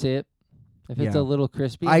 I can see it. If it's Yeah. a little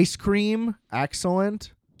crispy. Ice cream,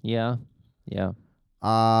 excellent. Yeah. Yeah.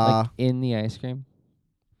 Uh, Like in the ice cream.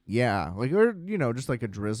 yeah, like or just like a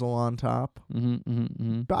drizzle on top.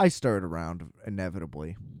 Mm-hmm. But I stir it around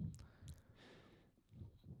inevitably.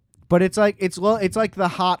 But it's like it's like the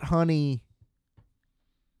hot honey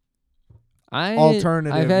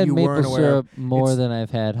alternative I've had you maple weren't aware syrup of. more It's- than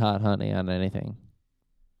I've had hot honey on anything.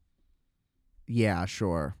 Yeah,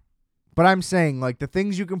 sure. But I'm saying, like, the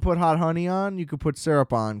things you can put hot honey on, you could put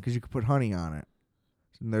syrup on because you could put honey on it.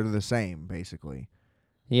 And they're the same, basically.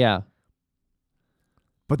 Yeah.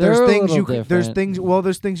 But They're there's a things little there's different.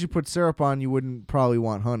 there's things you put syrup on you wouldn't probably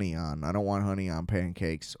want honey on. I don't want honey on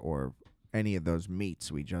pancakes or any of those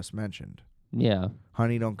meats we just mentioned. Yeah.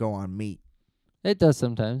 Honey don't go on meat. It does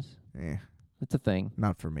sometimes. Eh, It's a thing.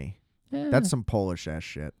 not for me. Yeah. That's some Polish ass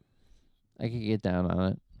shit. I could get down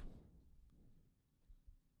on it.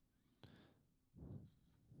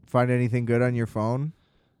 Find anything good on your phone?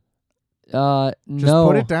 No. Just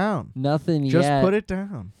put it down. Nothing Just yet. put it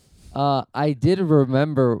down. I did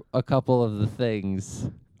remember a couple of the things.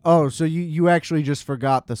 Oh, so you actually just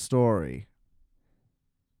forgot the story.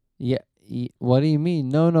 Yeah. What do you mean?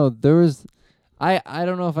 No. There was. I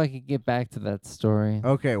don't know if I could get back to that story.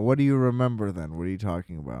 Okay, what do you remember then? What are you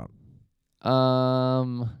talking about?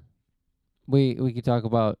 We could talk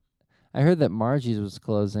about. I heard that Margie's was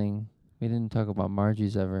closing. We didn't talk about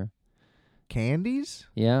Margie's ever. Candies?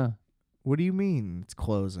 Yeah. What do you mean it's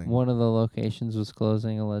closing? One of the locations was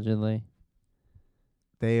closing allegedly.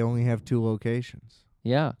 They only have 2 locations.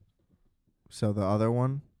 Yeah. So the other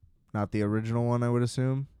one, not the original one, I would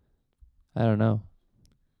assume. I don't know.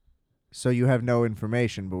 So you have no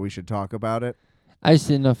information, but we should talk about it. I just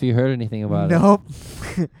didn't know if you heard anything about Nope.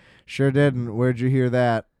 Sure didn't. Where'd you hear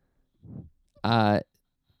that? it.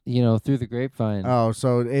 Through the grapevine. Oh,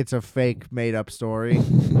 so it's a fake made up story.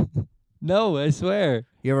 No, I swear.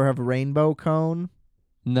 You ever have a rainbow cone?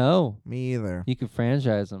 No. Me either. You could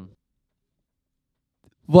franchise them.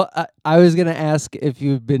 Well, I was going to ask if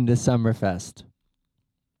you've been to Summerfest.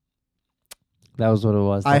 That was what it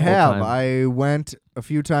was. I the whole have. time. I went a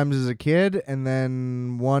few times as a kid and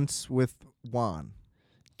then once with Juan.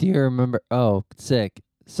 Do you remember? Oh, sick.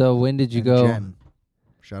 So when did you and go? Jen.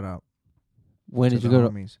 Shut up. When to did you the go to?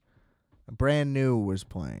 homies. Brand New was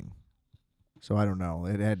playing. So I don't know.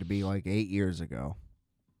 It had to be like 8 years ago.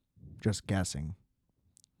 Just guessing.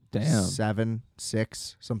 Damn. 7,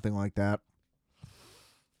 6, something like that.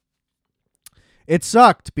 It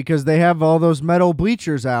sucked because they have all those metal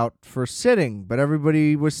bleachers out for sitting, but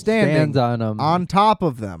everybody was standing Stands on them. on top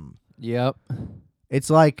of them. Yep. It's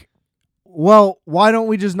like, well, why don't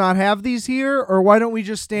we just not have these here? Or why don't we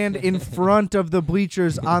just stand in front of the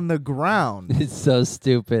bleachers on the ground? It's so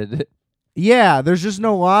stupid. Yeah, there's just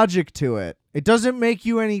no logic to it. It doesn't make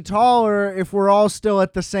you any taller if we're all still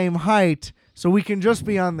at the same height, so we can just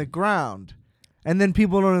be on the ground. And then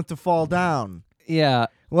people don't have to fall down. Yeah.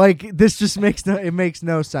 Like, this just makes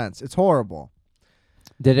no sense. It's horrible.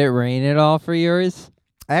 Did it rain at all for yours?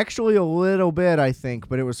 Actually, a little bit, I think,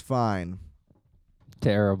 but it was fine.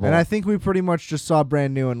 Terrible. And I think we pretty much just saw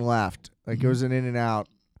Brand New and left. Like, it was an in and out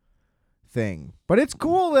thing. But it's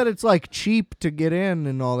cool that it's, like, cheap to get in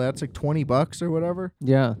and all that. It's like $20 or whatever.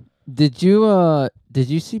 Yeah. Did you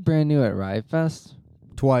see Brand New at Riot Fest?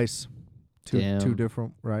 Twice. Damn. Two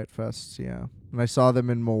different Riot Fests, yeah. And I saw them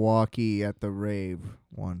in Milwaukee at the rave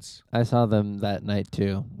once. I saw them that night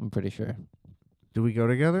too. I'm pretty sure. Did we go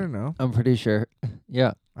together? No. I'm pretty sure.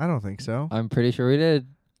 Yeah. I don't think so. I'm pretty sure we did.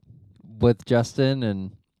 With Justin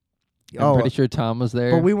and I'm Oh, pretty sure Tom was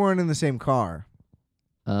there. but we weren't in the same car.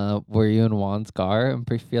 Were you in Juan's car?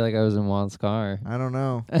 Feel like I was in Juan's car. I don't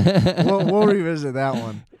know. we'll revisit that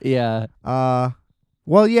one. Yeah.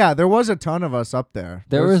 Well, yeah, there was a ton of us up there.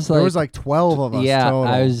 There was like 12 of us yeah, total.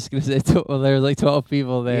 I was just going to say, there was like 12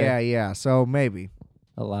 people there. Yeah, so maybe.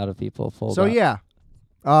 A lot of people pulled So, up. yeah.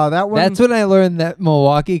 That one. That's when I learned that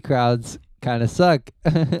Milwaukee crowds kind of suck.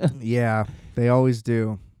 Yeah, they always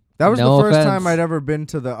do. That was No the first offense. time I'd ever been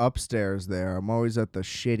to the upstairs there. I'm always at the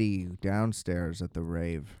shitty downstairs at the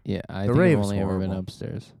rave. Yeah, I The think I've rave's only ever been horrible.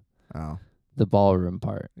 upstairs. Oh, The ballroom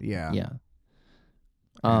part. yeah. Yeah.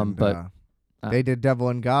 And, But they did Devil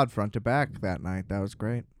and God front to back that night. That was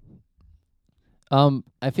great.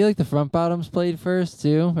 I feel like the Front Bottoms played first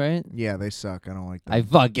too, right? Yeah, they suck. I don't like them. I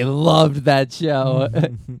fucking loved that show.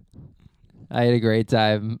 I had a great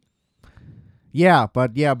time. Yeah,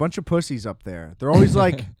 but yeah, a bunch of pussies up there. They're always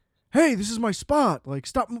like, "Hey, this is my spot. Like,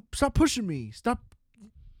 stop pushing me. Stop.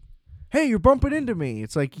 Hey, you're bumping into me."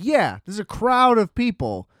 It's like, yeah, there's a crowd of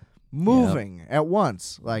people moving at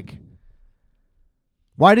once. Like,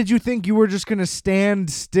 why did you think you were just gonna stand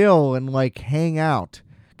still and like hang out?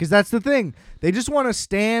 Because that's the thing. They just want to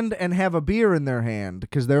stand and have a beer in their hand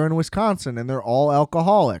because they're in Wisconsin and they're all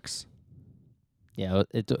alcoholics. Yeah,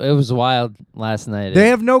 it was wild last night. They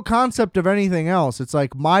have no concept of anything else. It's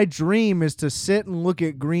like my dream is to sit and look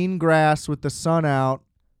at green grass with the sun out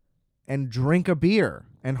and drink a beer.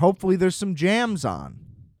 And hopefully there's some jams on.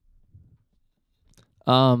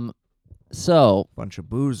 So Bunch of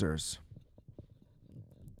boozers.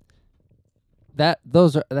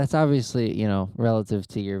 that's obviously, relative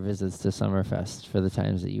to your visits to Summerfest for the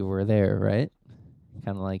times that you were there, right?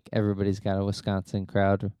 Kind of like everybody's got a Wisconsin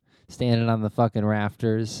crowd standing on the fucking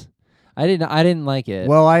rafters. I didn't like it.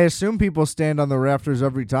 Well, I assume people stand on the rafters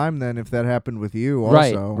every time then if that happened with you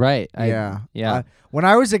also. Right. Yeah. When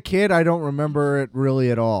I was a kid, I don't remember it really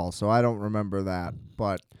at all, so I don't remember that.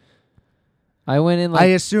 But I went in I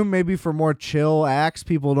assume maybe for more chill acts,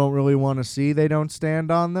 people don't really want to see they don't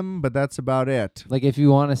stand on them, but that's about it. like if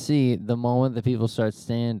you want to see the moment that people start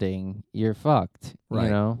standing, you're fucked. Right. You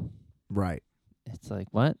know? Right. It's like,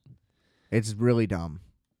 what? It's really dumb.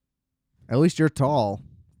 At least you're tall,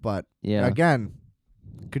 but Yeah. again,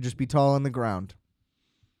 could just be tall on the ground.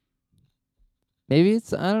 Maybe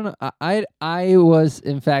it's, I don't know. I was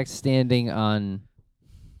in fact standing on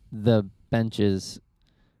the benches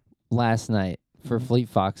last night for Fleet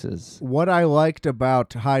Foxes. What I liked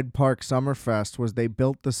about Hyde Park Summerfest was they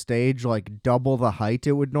built the stage like double the height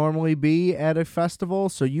it would normally be at a festival,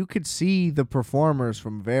 so you could see the performers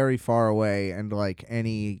from very far away and like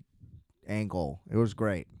any angle. It was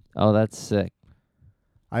great. Oh, that's sick.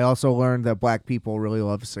 I also learned that black people really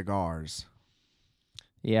love cigars.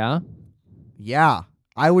 Yeah? Yeah.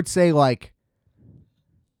 I would say like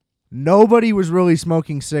nobody was really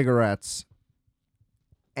smoking cigarettes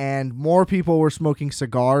and more people were smoking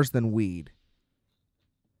cigars than weed.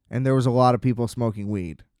 And there was a lot of people smoking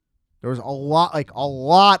weed. There was a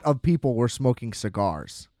lot of people were smoking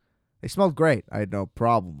cigars. They smelled great. I had no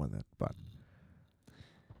problem with it, but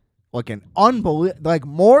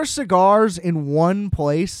more cigars in one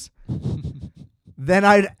place than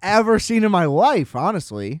I'd ever seen in my life,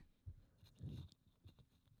 honestly.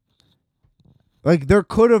 Like, there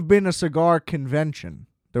could have been a cigar convention.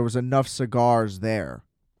 There was enough cigars there.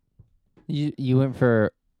 You went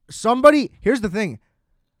for... Here's the thing.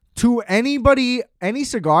 To anybody, any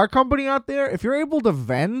cigar company out there, if you're able to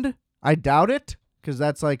vend, I doubt it, because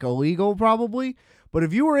that's, like, illegal probably. But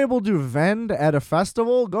if you were able to vend at a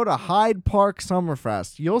festival, go to Hyde Park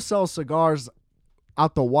Summerfest. You'll sell cigars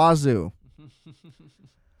out the wazoo.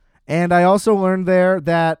 And I also learned there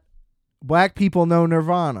that black people know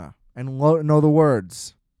Nirvana and know the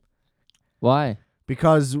words. Why?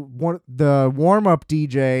 Because the warm-up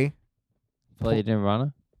DJ, Played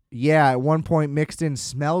Nirvana? yeah, at one point mixed in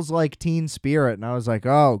Smells Like Teen Spirit. And I was like,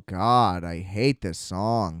 oh, God, I hate this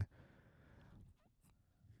song.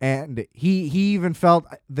 And he even felt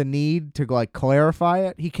the need to like clarify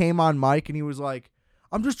it. He came on mic and he was like,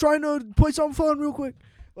 I'm just trying to play something fun real quick.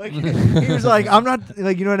 Like he was like, I'm not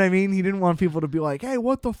like, you know what I mean? He didn't want people to be like, hey,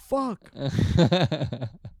 what the fuck?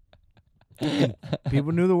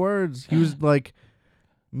 People knew the words. He was like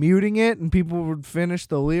muting it, and people would finish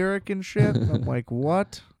the lyric and shit. And I'm like,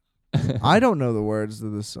 what? I don't know the words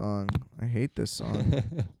of this song. I hate this song.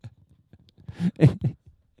 It's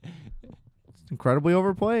incredibly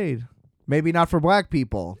overplayed. Maybe not for black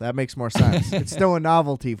people. That makes more sense. It's still a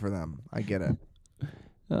novelty for them. I get it.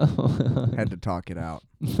 Had to talk it out.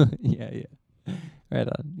 Yeah. Right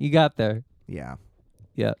on. You got there. Yeah.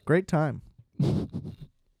 Yeah. Great time.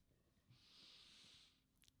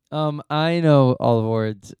 I know all the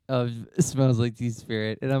words of Smells Like Teen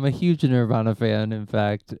Spirit, and I'm a huge Nirvana fan, in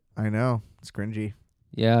fact. I know. It's cringy.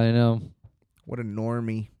 Yeah, I know. What a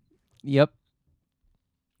normie. Yep.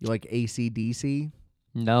 You like AC/DC?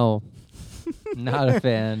 No. Not a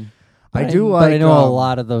fan. I But do but like. I know a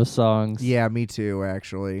lot of those songs. Yeah, me too,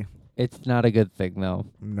 actually. It's not a good thing, though.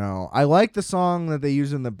 No. I like the song that they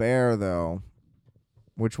use in The Bear, though.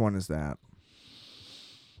 Which one is that?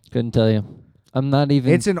 Couldn't tell you. I'm not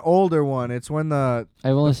even. It's an older one. It's when I've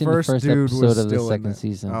only seen the first first dude was episode of the still in second it.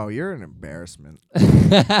 season. Oh, you're an embarrassment.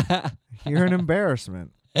 You're an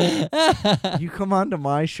embarrassment. You come on to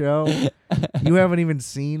my show. You haven't even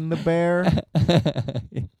seen The Bear.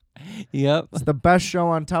 Yep. It's the best show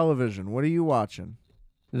on television. What are you watching?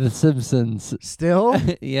 The Simpsons. Still?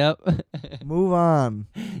 Yep. Move on.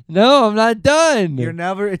 No, I'm not done.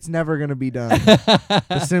 It's never going to be done.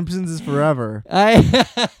 The Simpsons is forever.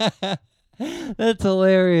 That's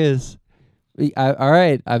hilarious. All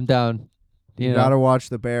right, I'm down. You got to watch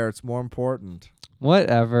The Bear. It's more important.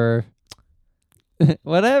 Whatever.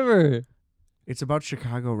 Whatever. It's about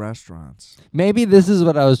Chicago restaurants. Maybe this is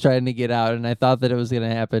what I was trying to get out, and I thought that it was going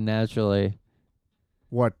to happen naturally.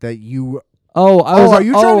 What, that you... are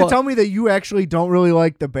you trying to tell me that you actually don't really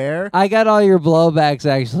like The Bear? I got all your blowbacks,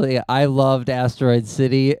 actually. I loved Asteroid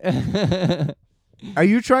City. Are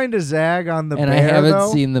you trying to zag on The Bear, and I haven't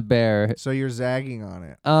though? seen The Bear. So you're zagging on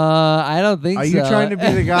it. I don't think so. Are you trying to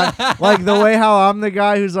be the guy... like the way how I'm the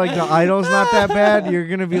guy who's like, The Idol's not that bad, you're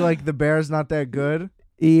going to be like, The Bear's not that good?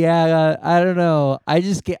 Yeah, I don't know. I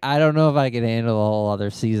don't know if I can handle a whole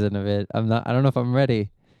other season of it. I don't know if I'm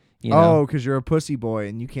ready. You know? Oh, because you're a pussy boy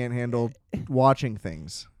and you can't handle watching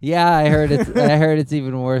things. Yeah, I heard it's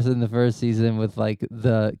even worse in the first season with like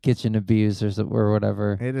the kitchen abuse or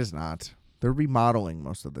whatever. It is not. They're remodeling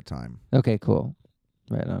most of the time. Okay, cool.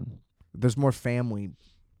 Right on. There's more family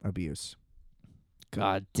abuse.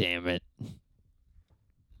 God damn it.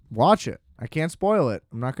 Watch it. I can't spoil it.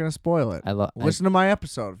 I'm not going to spoil it. Listen to my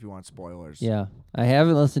episode if you want spoilers. Yeah. I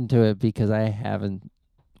haven't listened to it because I haven't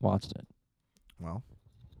watched it. Well,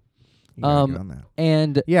 you gotta get on that.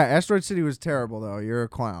 And yeah, Asteroid City was terrible, though. You're a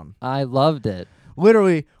clown. I loved it.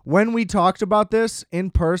 Literally, when we talked about this in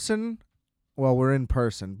person, well, we're in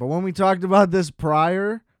person, but when we talked about this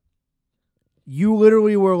prior, you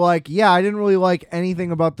literally were like, yeah, I didn't really like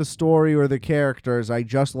anything about the story or the characters. I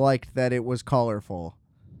just liked that it was colorful.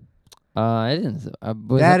 I didn't.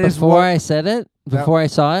 Before I said it? Before I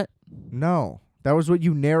saw it? No. That was what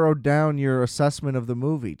you narrowed down your assessment of the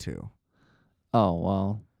movie to. Oh,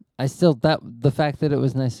 well. The fact that it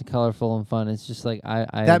was nice and colorful and fun, it's just like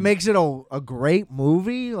I that makes it a great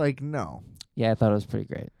movie? Like, no. Yeah, I thought it was pretty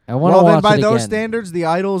great. I want to watch it again. Well, then by those standards, The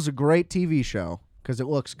Idol is a great TV show because it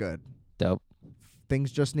looks good. Dope.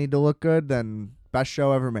 Things just need to look good, then best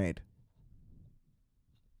show ever made.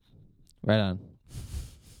 Right on.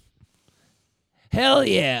 Hell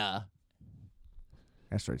yeah.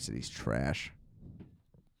 Asteroid City's trash.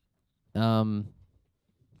 But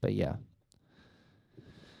yeah.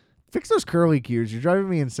 Fix those curly cues. You're driving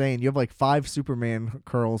me insane. You have like 5 Superman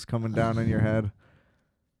curls coming down on your head.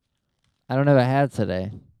 I don't have a hat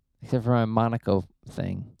today, except for my Monaco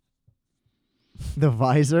thing. The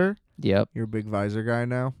visor? Yep. You're a big visor guy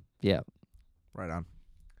now? Yep. Right on.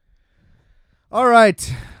 All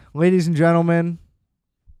right, ladies and gentlemen.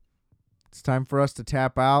 It's time for us to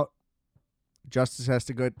tap out. Justice has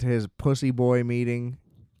to go to his pussy boy meeting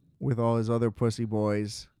with all his other pussy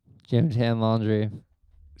boys. Jim Tan Laundry.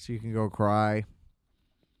 So you can go cry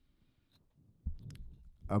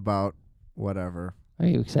about whatever. Are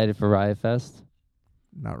you excited for Riot Fest?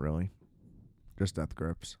 Not really. Just Death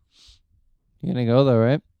Grips. You're going to go, though,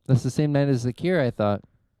 right? That's the same night as The Cure, I thought.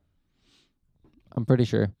 I'm pretty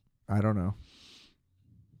sure. I don't know.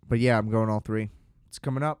 But yeah, I'm going all 3. It's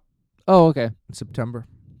coming up. Oh, okay. In September.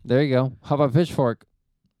 There you go. How about Pitchfork?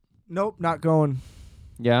 Nope, not going.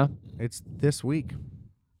 Yeah? It's this week.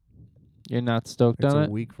 You're not stoked It's on a it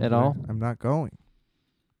week from at there. all? I'm not going.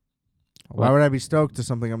 What? Why would I be stoked to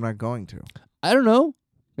something I'm not going to? I don't know.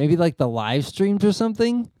 Maybe like the live streams or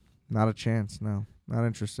something. Not a chance. No, not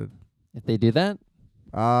interested. If they do that,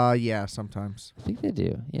 Yeah, sometimes. I think they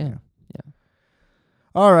do. Yeah.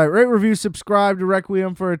 All right, rate, review, subscribe to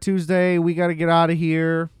Requiem for a Tuesday. We got to get out of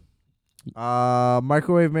here.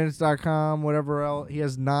 Microwaveminutes.com, whatever else. He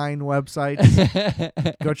has 9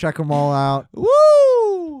 websites. Go check them all out.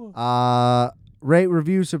 Woo! Rate,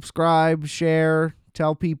 review, subscribe, share,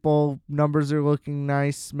 tell people numbers are looking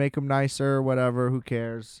nice, make them nicer, whatever. Who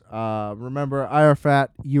cares? Remember, I are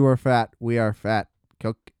fat, you are fat, we are fat.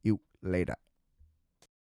 Cook you later.